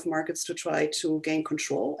tendency of markets to try to gain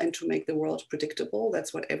control and to make the world predictable.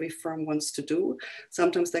 That's what every firm wants to do.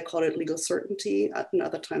 Sometimes they call it legal certainty, and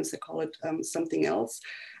other times they call it something else.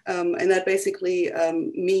 And that basically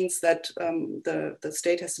means that the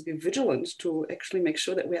state has to be vigilant to actually make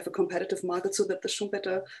sure that we have a competitive market so that the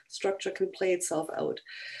Schumpeter structure can play itself out.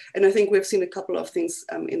 And I think we've seen a couple of things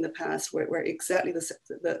in the past where exactly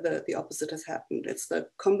the opposite has happened. It's the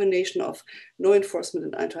combination of no enforcement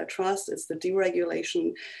and antitrust, it's the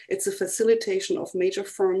deregulation, it's the facilitation of major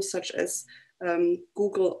firms such as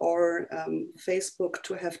Google or Facebook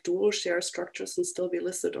to have dual share structures and still be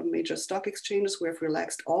listed on major stock exchanges. We have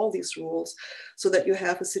relaxed all these rules so that you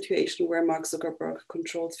have a situation where Mark Zuckerberg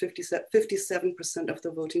controls 57% of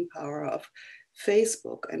the voting power of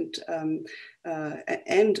Facebook and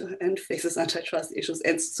faces antitrust issues.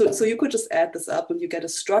 And so you could just add this up and you get a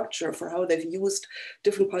structure for how they've used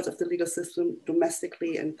different parts of the legal system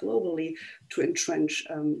domestically and globally to entrench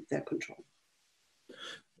their control.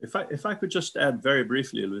 If I could just add very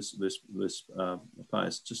briefly, Luís,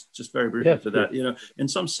 Pais, just very briefly to that, you know, in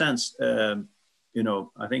some sense, you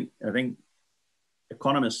know, I think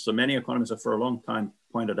economists, so many economists have for a long time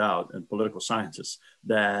pointed out, and political scientists,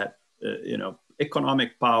 that you know,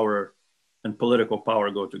 economic power and political power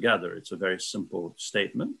go together. It's a very simple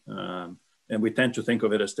statement, and we tend to think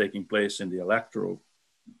of it as taking place in the electoral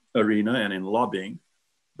arena and in lobbying.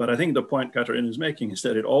 But I think the point Katharina is making is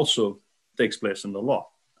that it also takes place in the law.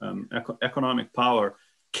 Economic power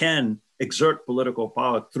can exert political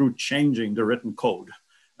power through changing the written code.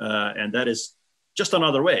 And that is just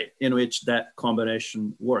another way in which that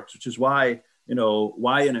combination works, which is why, you know,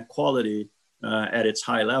 why inequality at its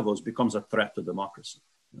high levels becomes a threat to democracy.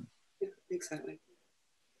 Yeah, exactly.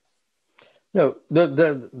 No,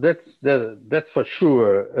 that's for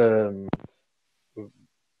sure.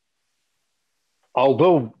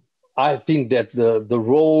 Although I think that the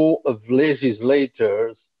role of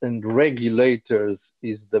legislators and regulators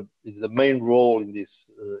is the main role in this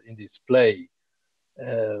play,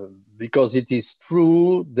 because it is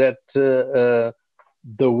true that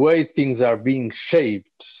the way things are being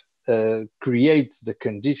shaped creates the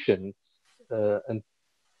conditions and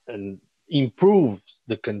improves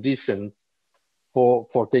the conditions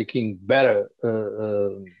for taking better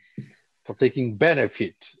for taking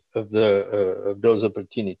benefit of those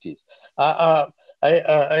opportunities. I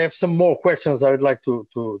have some more questions I would like to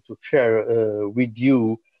share with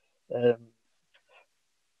you.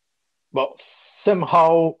 Well,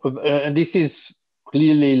 somehow, and this is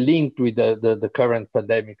clearly linked with the current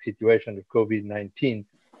pandemic situation of COVID-19.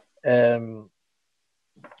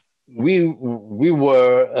 We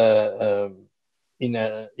were in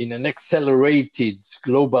an accelerated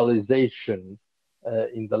globalization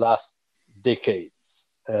in the last decades.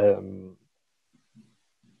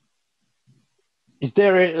 Is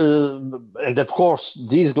there, and of course,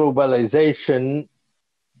 this globalization,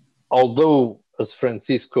 although, as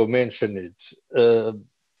Francisco mentioned it,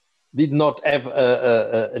 did not have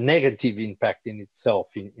a negative impact in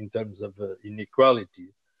itself in terms of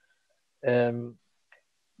inequality,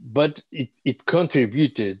 but it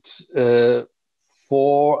contributed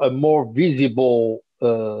for a more visible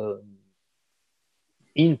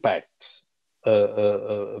impact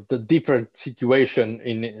of the different situation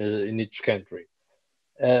in each country.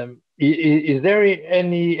 Is there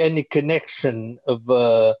any connection of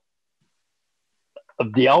the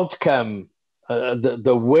outcome,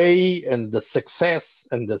 the way and the success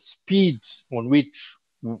and the speed on which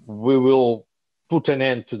we will put an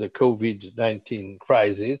end to the COVID-19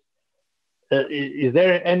 crisis? Is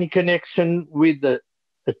there any connection with a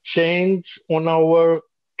change on our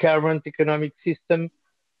current economic system,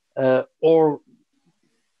 or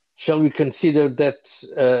shall we consider that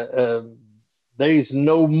there is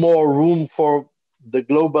no more room for the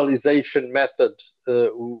globalization method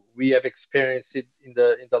we have experienced it in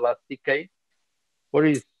the last decade? What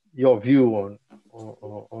is your view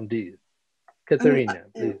on this? Katharina,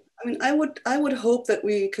 please. I mean, I would hope that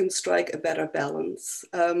we can strike a better balance,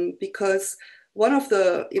 because one of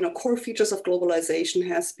the core features of globalization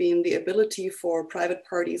has been the ability for private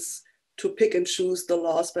parties to pick and choose the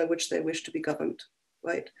laws by which they wish to be governed.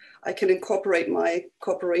 Right? I can incorporate my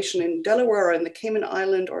corporation in Delaware or in the Cayman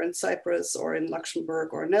Island or in Cyprus or in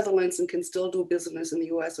Luxembourg or Netherlands and can still do business in the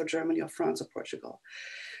US or Germany or France or Portugal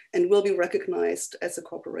and will be recognized as a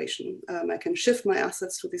corporation. I can shift my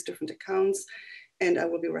assets to these different accounts and I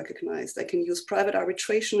will be recognized. I can use private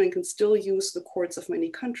arbitration and can still use the courts of many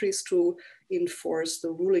countries to enforce the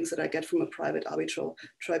rulings that I get from a private arbitral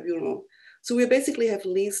tribunal. So we basically have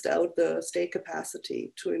leased out the state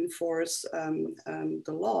capacity to enforce the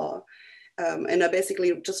law, and are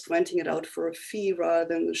basically just renting it out for a fee rather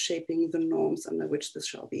than shaping the norms under which this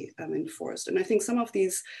shall be enforced. And I think some of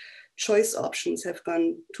these choice options have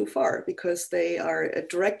gone too far because they are a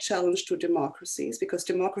direct challenge to democracies, because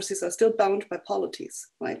democracies are still bound by polities,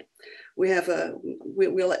 right? We're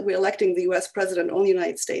electing the US president only in the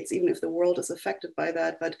United States, even if the world is affected by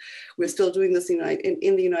that, but we're still doing this in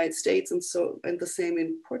the United States, and the same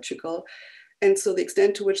in Portugal. And so the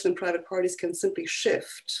extent to which then private parties can simply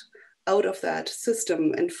shift out of that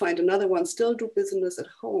system and find another one, still do business at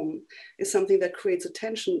home, is something that creates a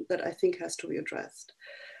tension that I think has to be addressed.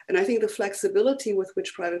 And I think the flexibility with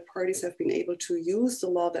which private parties have been able to use the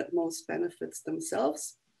law that most benefits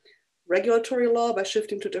themselves, regulatory law by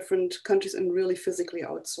shifting to different countries and really physically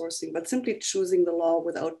outsourcing, but simply choosing the law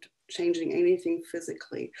without changing anything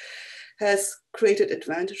physically, has created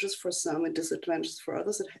advantages for some and disadvantages for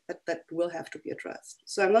others that will have to be addressed.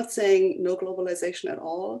 So I'm not saying no globalization at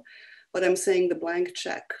all, but I'm saying the blank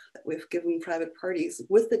check that we've given private parties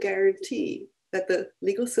with the guarantee that the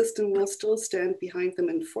legal system will still stand behind them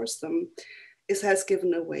and enforce them has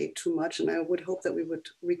given away too much. And I would hope that we would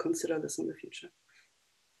reconsider this in the future.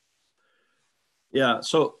 Yeah,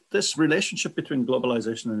 so this relationship between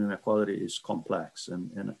globalization and inequality is complex.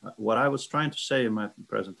 And what I was trying to say in my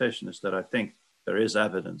presentation is that I think there is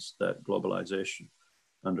evidence that globalization,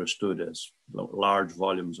 understood as large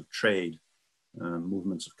volumes of trade,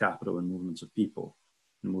 movements of capital and movements of people,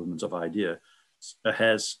 and movements of idea,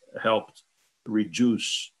 has helped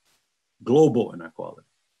reduce global inequality.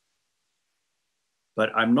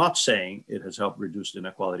 But I'm not saying it has helped reduce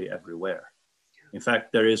inequality everywhere. In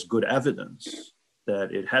fact, there is good evidence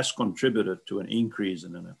that it has contributed to an increase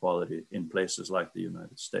in inequality in places like the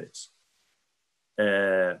United States.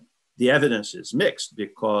 The evidence is mixed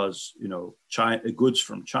because, goods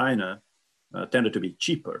from China tended to be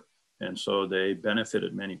cheaper. And so they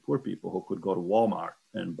benefited many poor people who could go to Walmart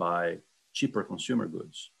and buy cheaper consumer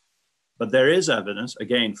goods. But there is evidence,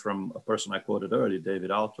 again, from a person I quoted earlier,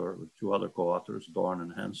 David Autor, with two other co-authors, Dorn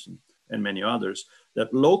and Hansen, and many others,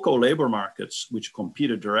 that local labor markets, which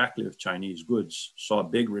competed directly with Chinese goods, saw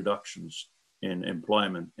big reductions in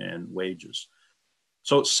employment and wages.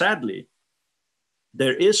 So sadly,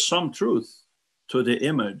 there is some truth to the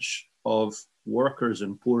image of workers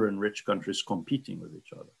in poor and rich countries competing with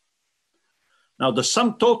each other. Now, the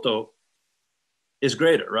sum total is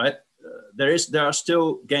greater, right? There are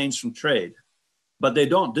still gains from trade, but they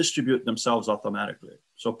don't distribute themselves automatically.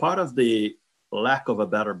 So part of the lack of a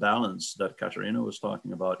better balance that Katharina was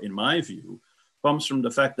talking about, in my view, comes from the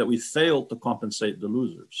fact that we failed to compensate the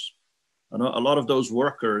losers. A lot of those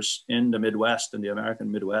workers in the Midwest, in the American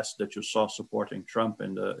Midwest, that you saw supporting Trump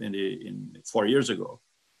in 4 years ago,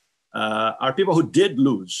 are people who did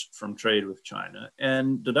lose from trade with China,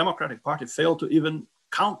 and the Democratic Party failed to even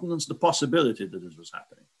countenance the possibility that this was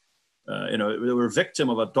happening. They were victim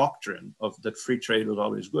of a doctrine of that free trade was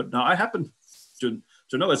always good. Now, I happen to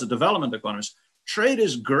know, as a development economist, trade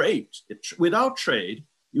is great. Without trade,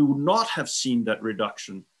 you would not have seen that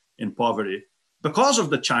reduction in poverty because of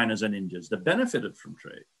the Chinas and Indias that benefited from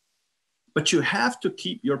trade. But you have to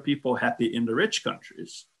keep your people happy in the rich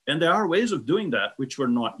countries. And there are ways of doing that which were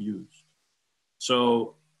not used.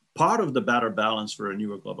 So part of the better balance for a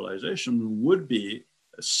newer globalization would be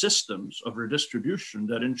systems of redistribution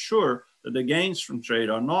that ensure that the gains from trade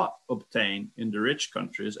are not obtained in the rich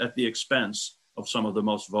countries at the expense of some of the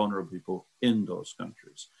most vulnerable people in those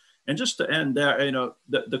countries. And just to end there,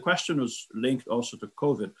 the question was linked also to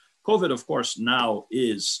COVID. COVID, of course, now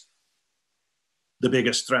is the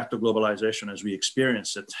biggest threat to globalization as we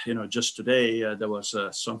experience it. Just today, there was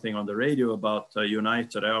something on the radio about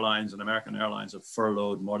United Airlines and American Airlines have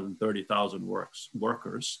furloughed more than 30,000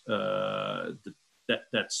 workers.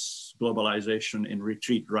 That's globalization in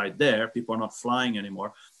retreat right there. People are not flying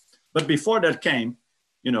anymore. But before that came,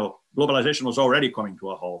 globalization was already coming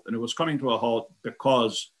to a halt. And it was coming to a halt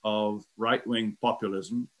because of right-wing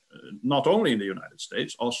populism, not only in the United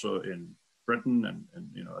States, also in Britain and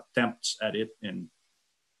attempts at it in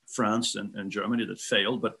France and Germany that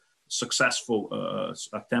failed, but successful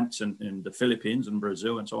attempts in the Philippines and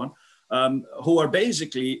Brazil and so on, who are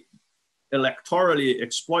basically electorally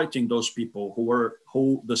exploiting those people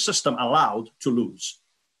who the system allowed to lose,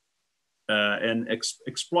 and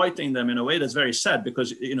exploiting them in a way that's very sad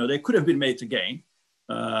because they could have been made to gain,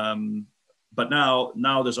 but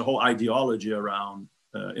now there's a whole ideology around.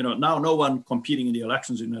 Now no one competing in the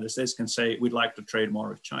elections in the United States can say we'd like to trade more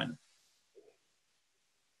with China.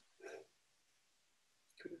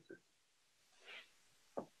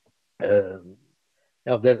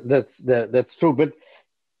 Now that's true, but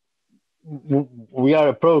we are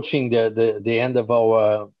approaching the end of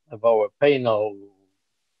our panel.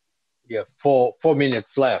 Yeah, 4 minutes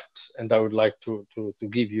left, and I would like to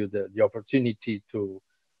give you the opportunity to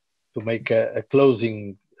make a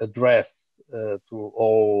closing address to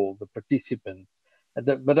all the participants.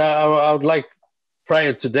 But I would like,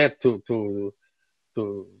 prior to that, to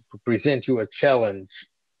present you a challenge.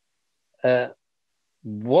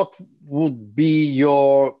 What would be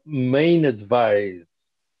your main advice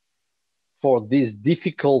for this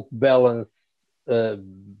difficult balance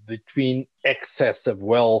between excess of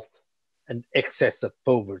wealth and excess of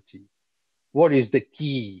poverty? What is the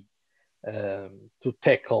key to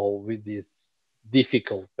tackle with this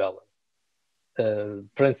difficult balance?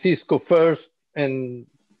 Francisco first, and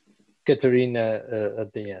Katharina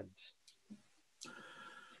at the end.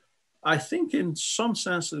 I think in some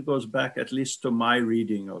sense it goes back at least to my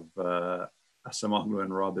reading of Acemoglu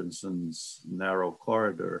and Robinson's narrow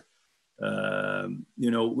corridor.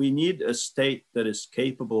 We need a state that is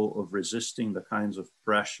capable of resisting the kinds of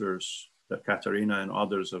pressures that Katharina and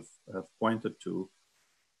others have pointed to,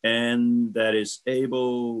 and that is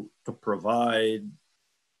able to provide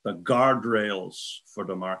the guardrails for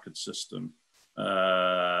the market system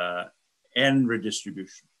and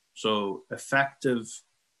redistribution. So effective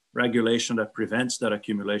regulation that prevents that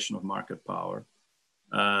accumulation of market power.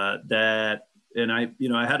 I had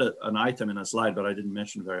an item in a slide, but I didn't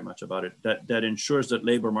mention very much about it, that ensures that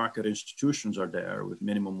labor market institutions are there with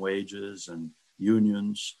minimum wages and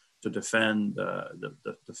unions to defend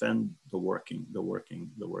the working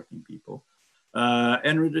people,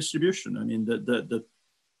 and redistribution. I mean,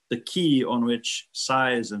 the key on which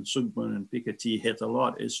Sais and Sugman and Piketty hit a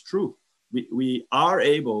lot is true. We are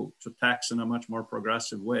able to tax in a much more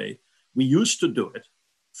progressive way. We used to do it.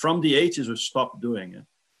 From the 80s, we stopped doing it.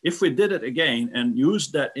 If we did it again and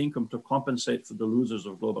used that income to compensate for the losers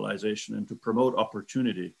of globalization and to promote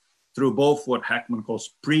opportunity through both what Heckman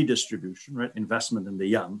calls pre-distribution, right, investment in the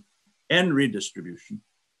young, and redistribution,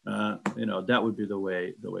 that would be the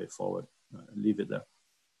way forward. Leave it there.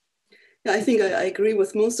 Yeah, I think I agree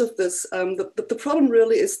with most of this. The problem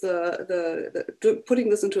really is the putting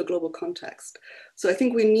this into a global context. So I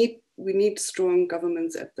think we need strong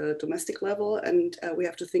governments at the domestic level, and we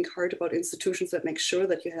have to think hard about institutions that make sure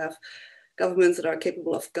that you have governments that are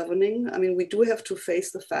capable of governing. I mean, we do have to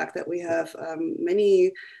face the fact that we have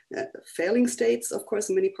many failing states, of course,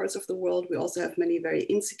 in many parts of the world. We also have many very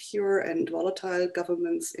insecure and volatile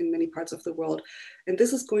governments in many parts of the world. And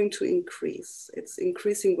this is going to increase. It's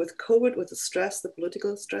increasing with COVID, with the stress, the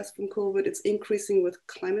political stress from COVID. It's increasing with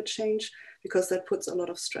climate change, because that puts a lot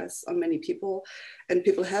of stress on many people. And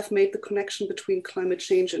people have made the connection between climate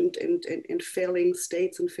change and failing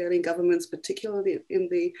states and failing governments, particularly in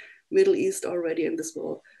the Middle East already, and this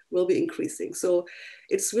will be increasing. So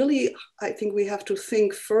it's really, I think we have to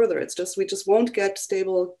think further. It's just, we just won't get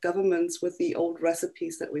stable governments with the old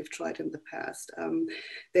recipes that we've tried in the past.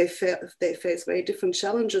 They face very different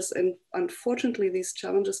challenges, and unfortunately these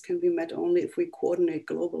challenges can be met only if we coordinate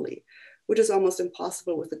globally, which is almost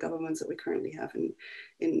impossible with the governments that we currently have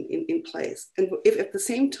in place. And if at the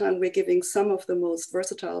same time we're giving some of the most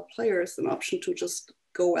versatile players an option to just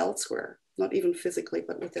go elsewhere, not even physically,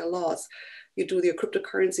 but with their laws. You do your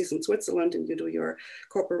cryptocurrencies in Switzerland, and you do your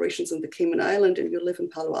corporations in the Cayman Island, and you live in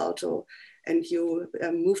Palo Alto, and you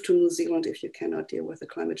move to New Zealand if you cannot deal with the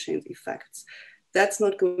climate change effects. That's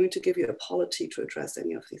not going to give you a polity to address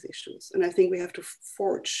any of these issues. And I think we have to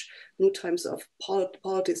forge new types of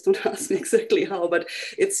polities. Don't ask me exactly how, but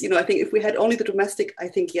it's, I think if we had only the domestic, I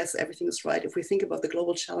think, yes, everything is right. If we think about the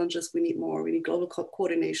global challenges, we need more. We need global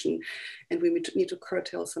coordination, and we need to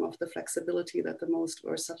curtail some of the flexibility that the most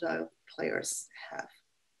versatile players have.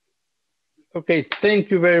 Okay,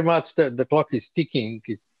 thank you very much. The clock is ticking.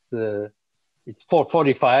 It's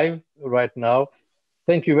 4:45 right now.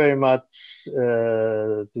 Thank you very much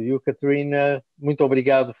to you, Katharina. Muito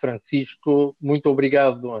obrigado, Francisco. Muito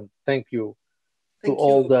obrigado, and thank you to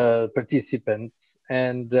all the participants.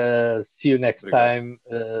 And see you next time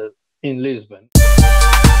in Lisbon.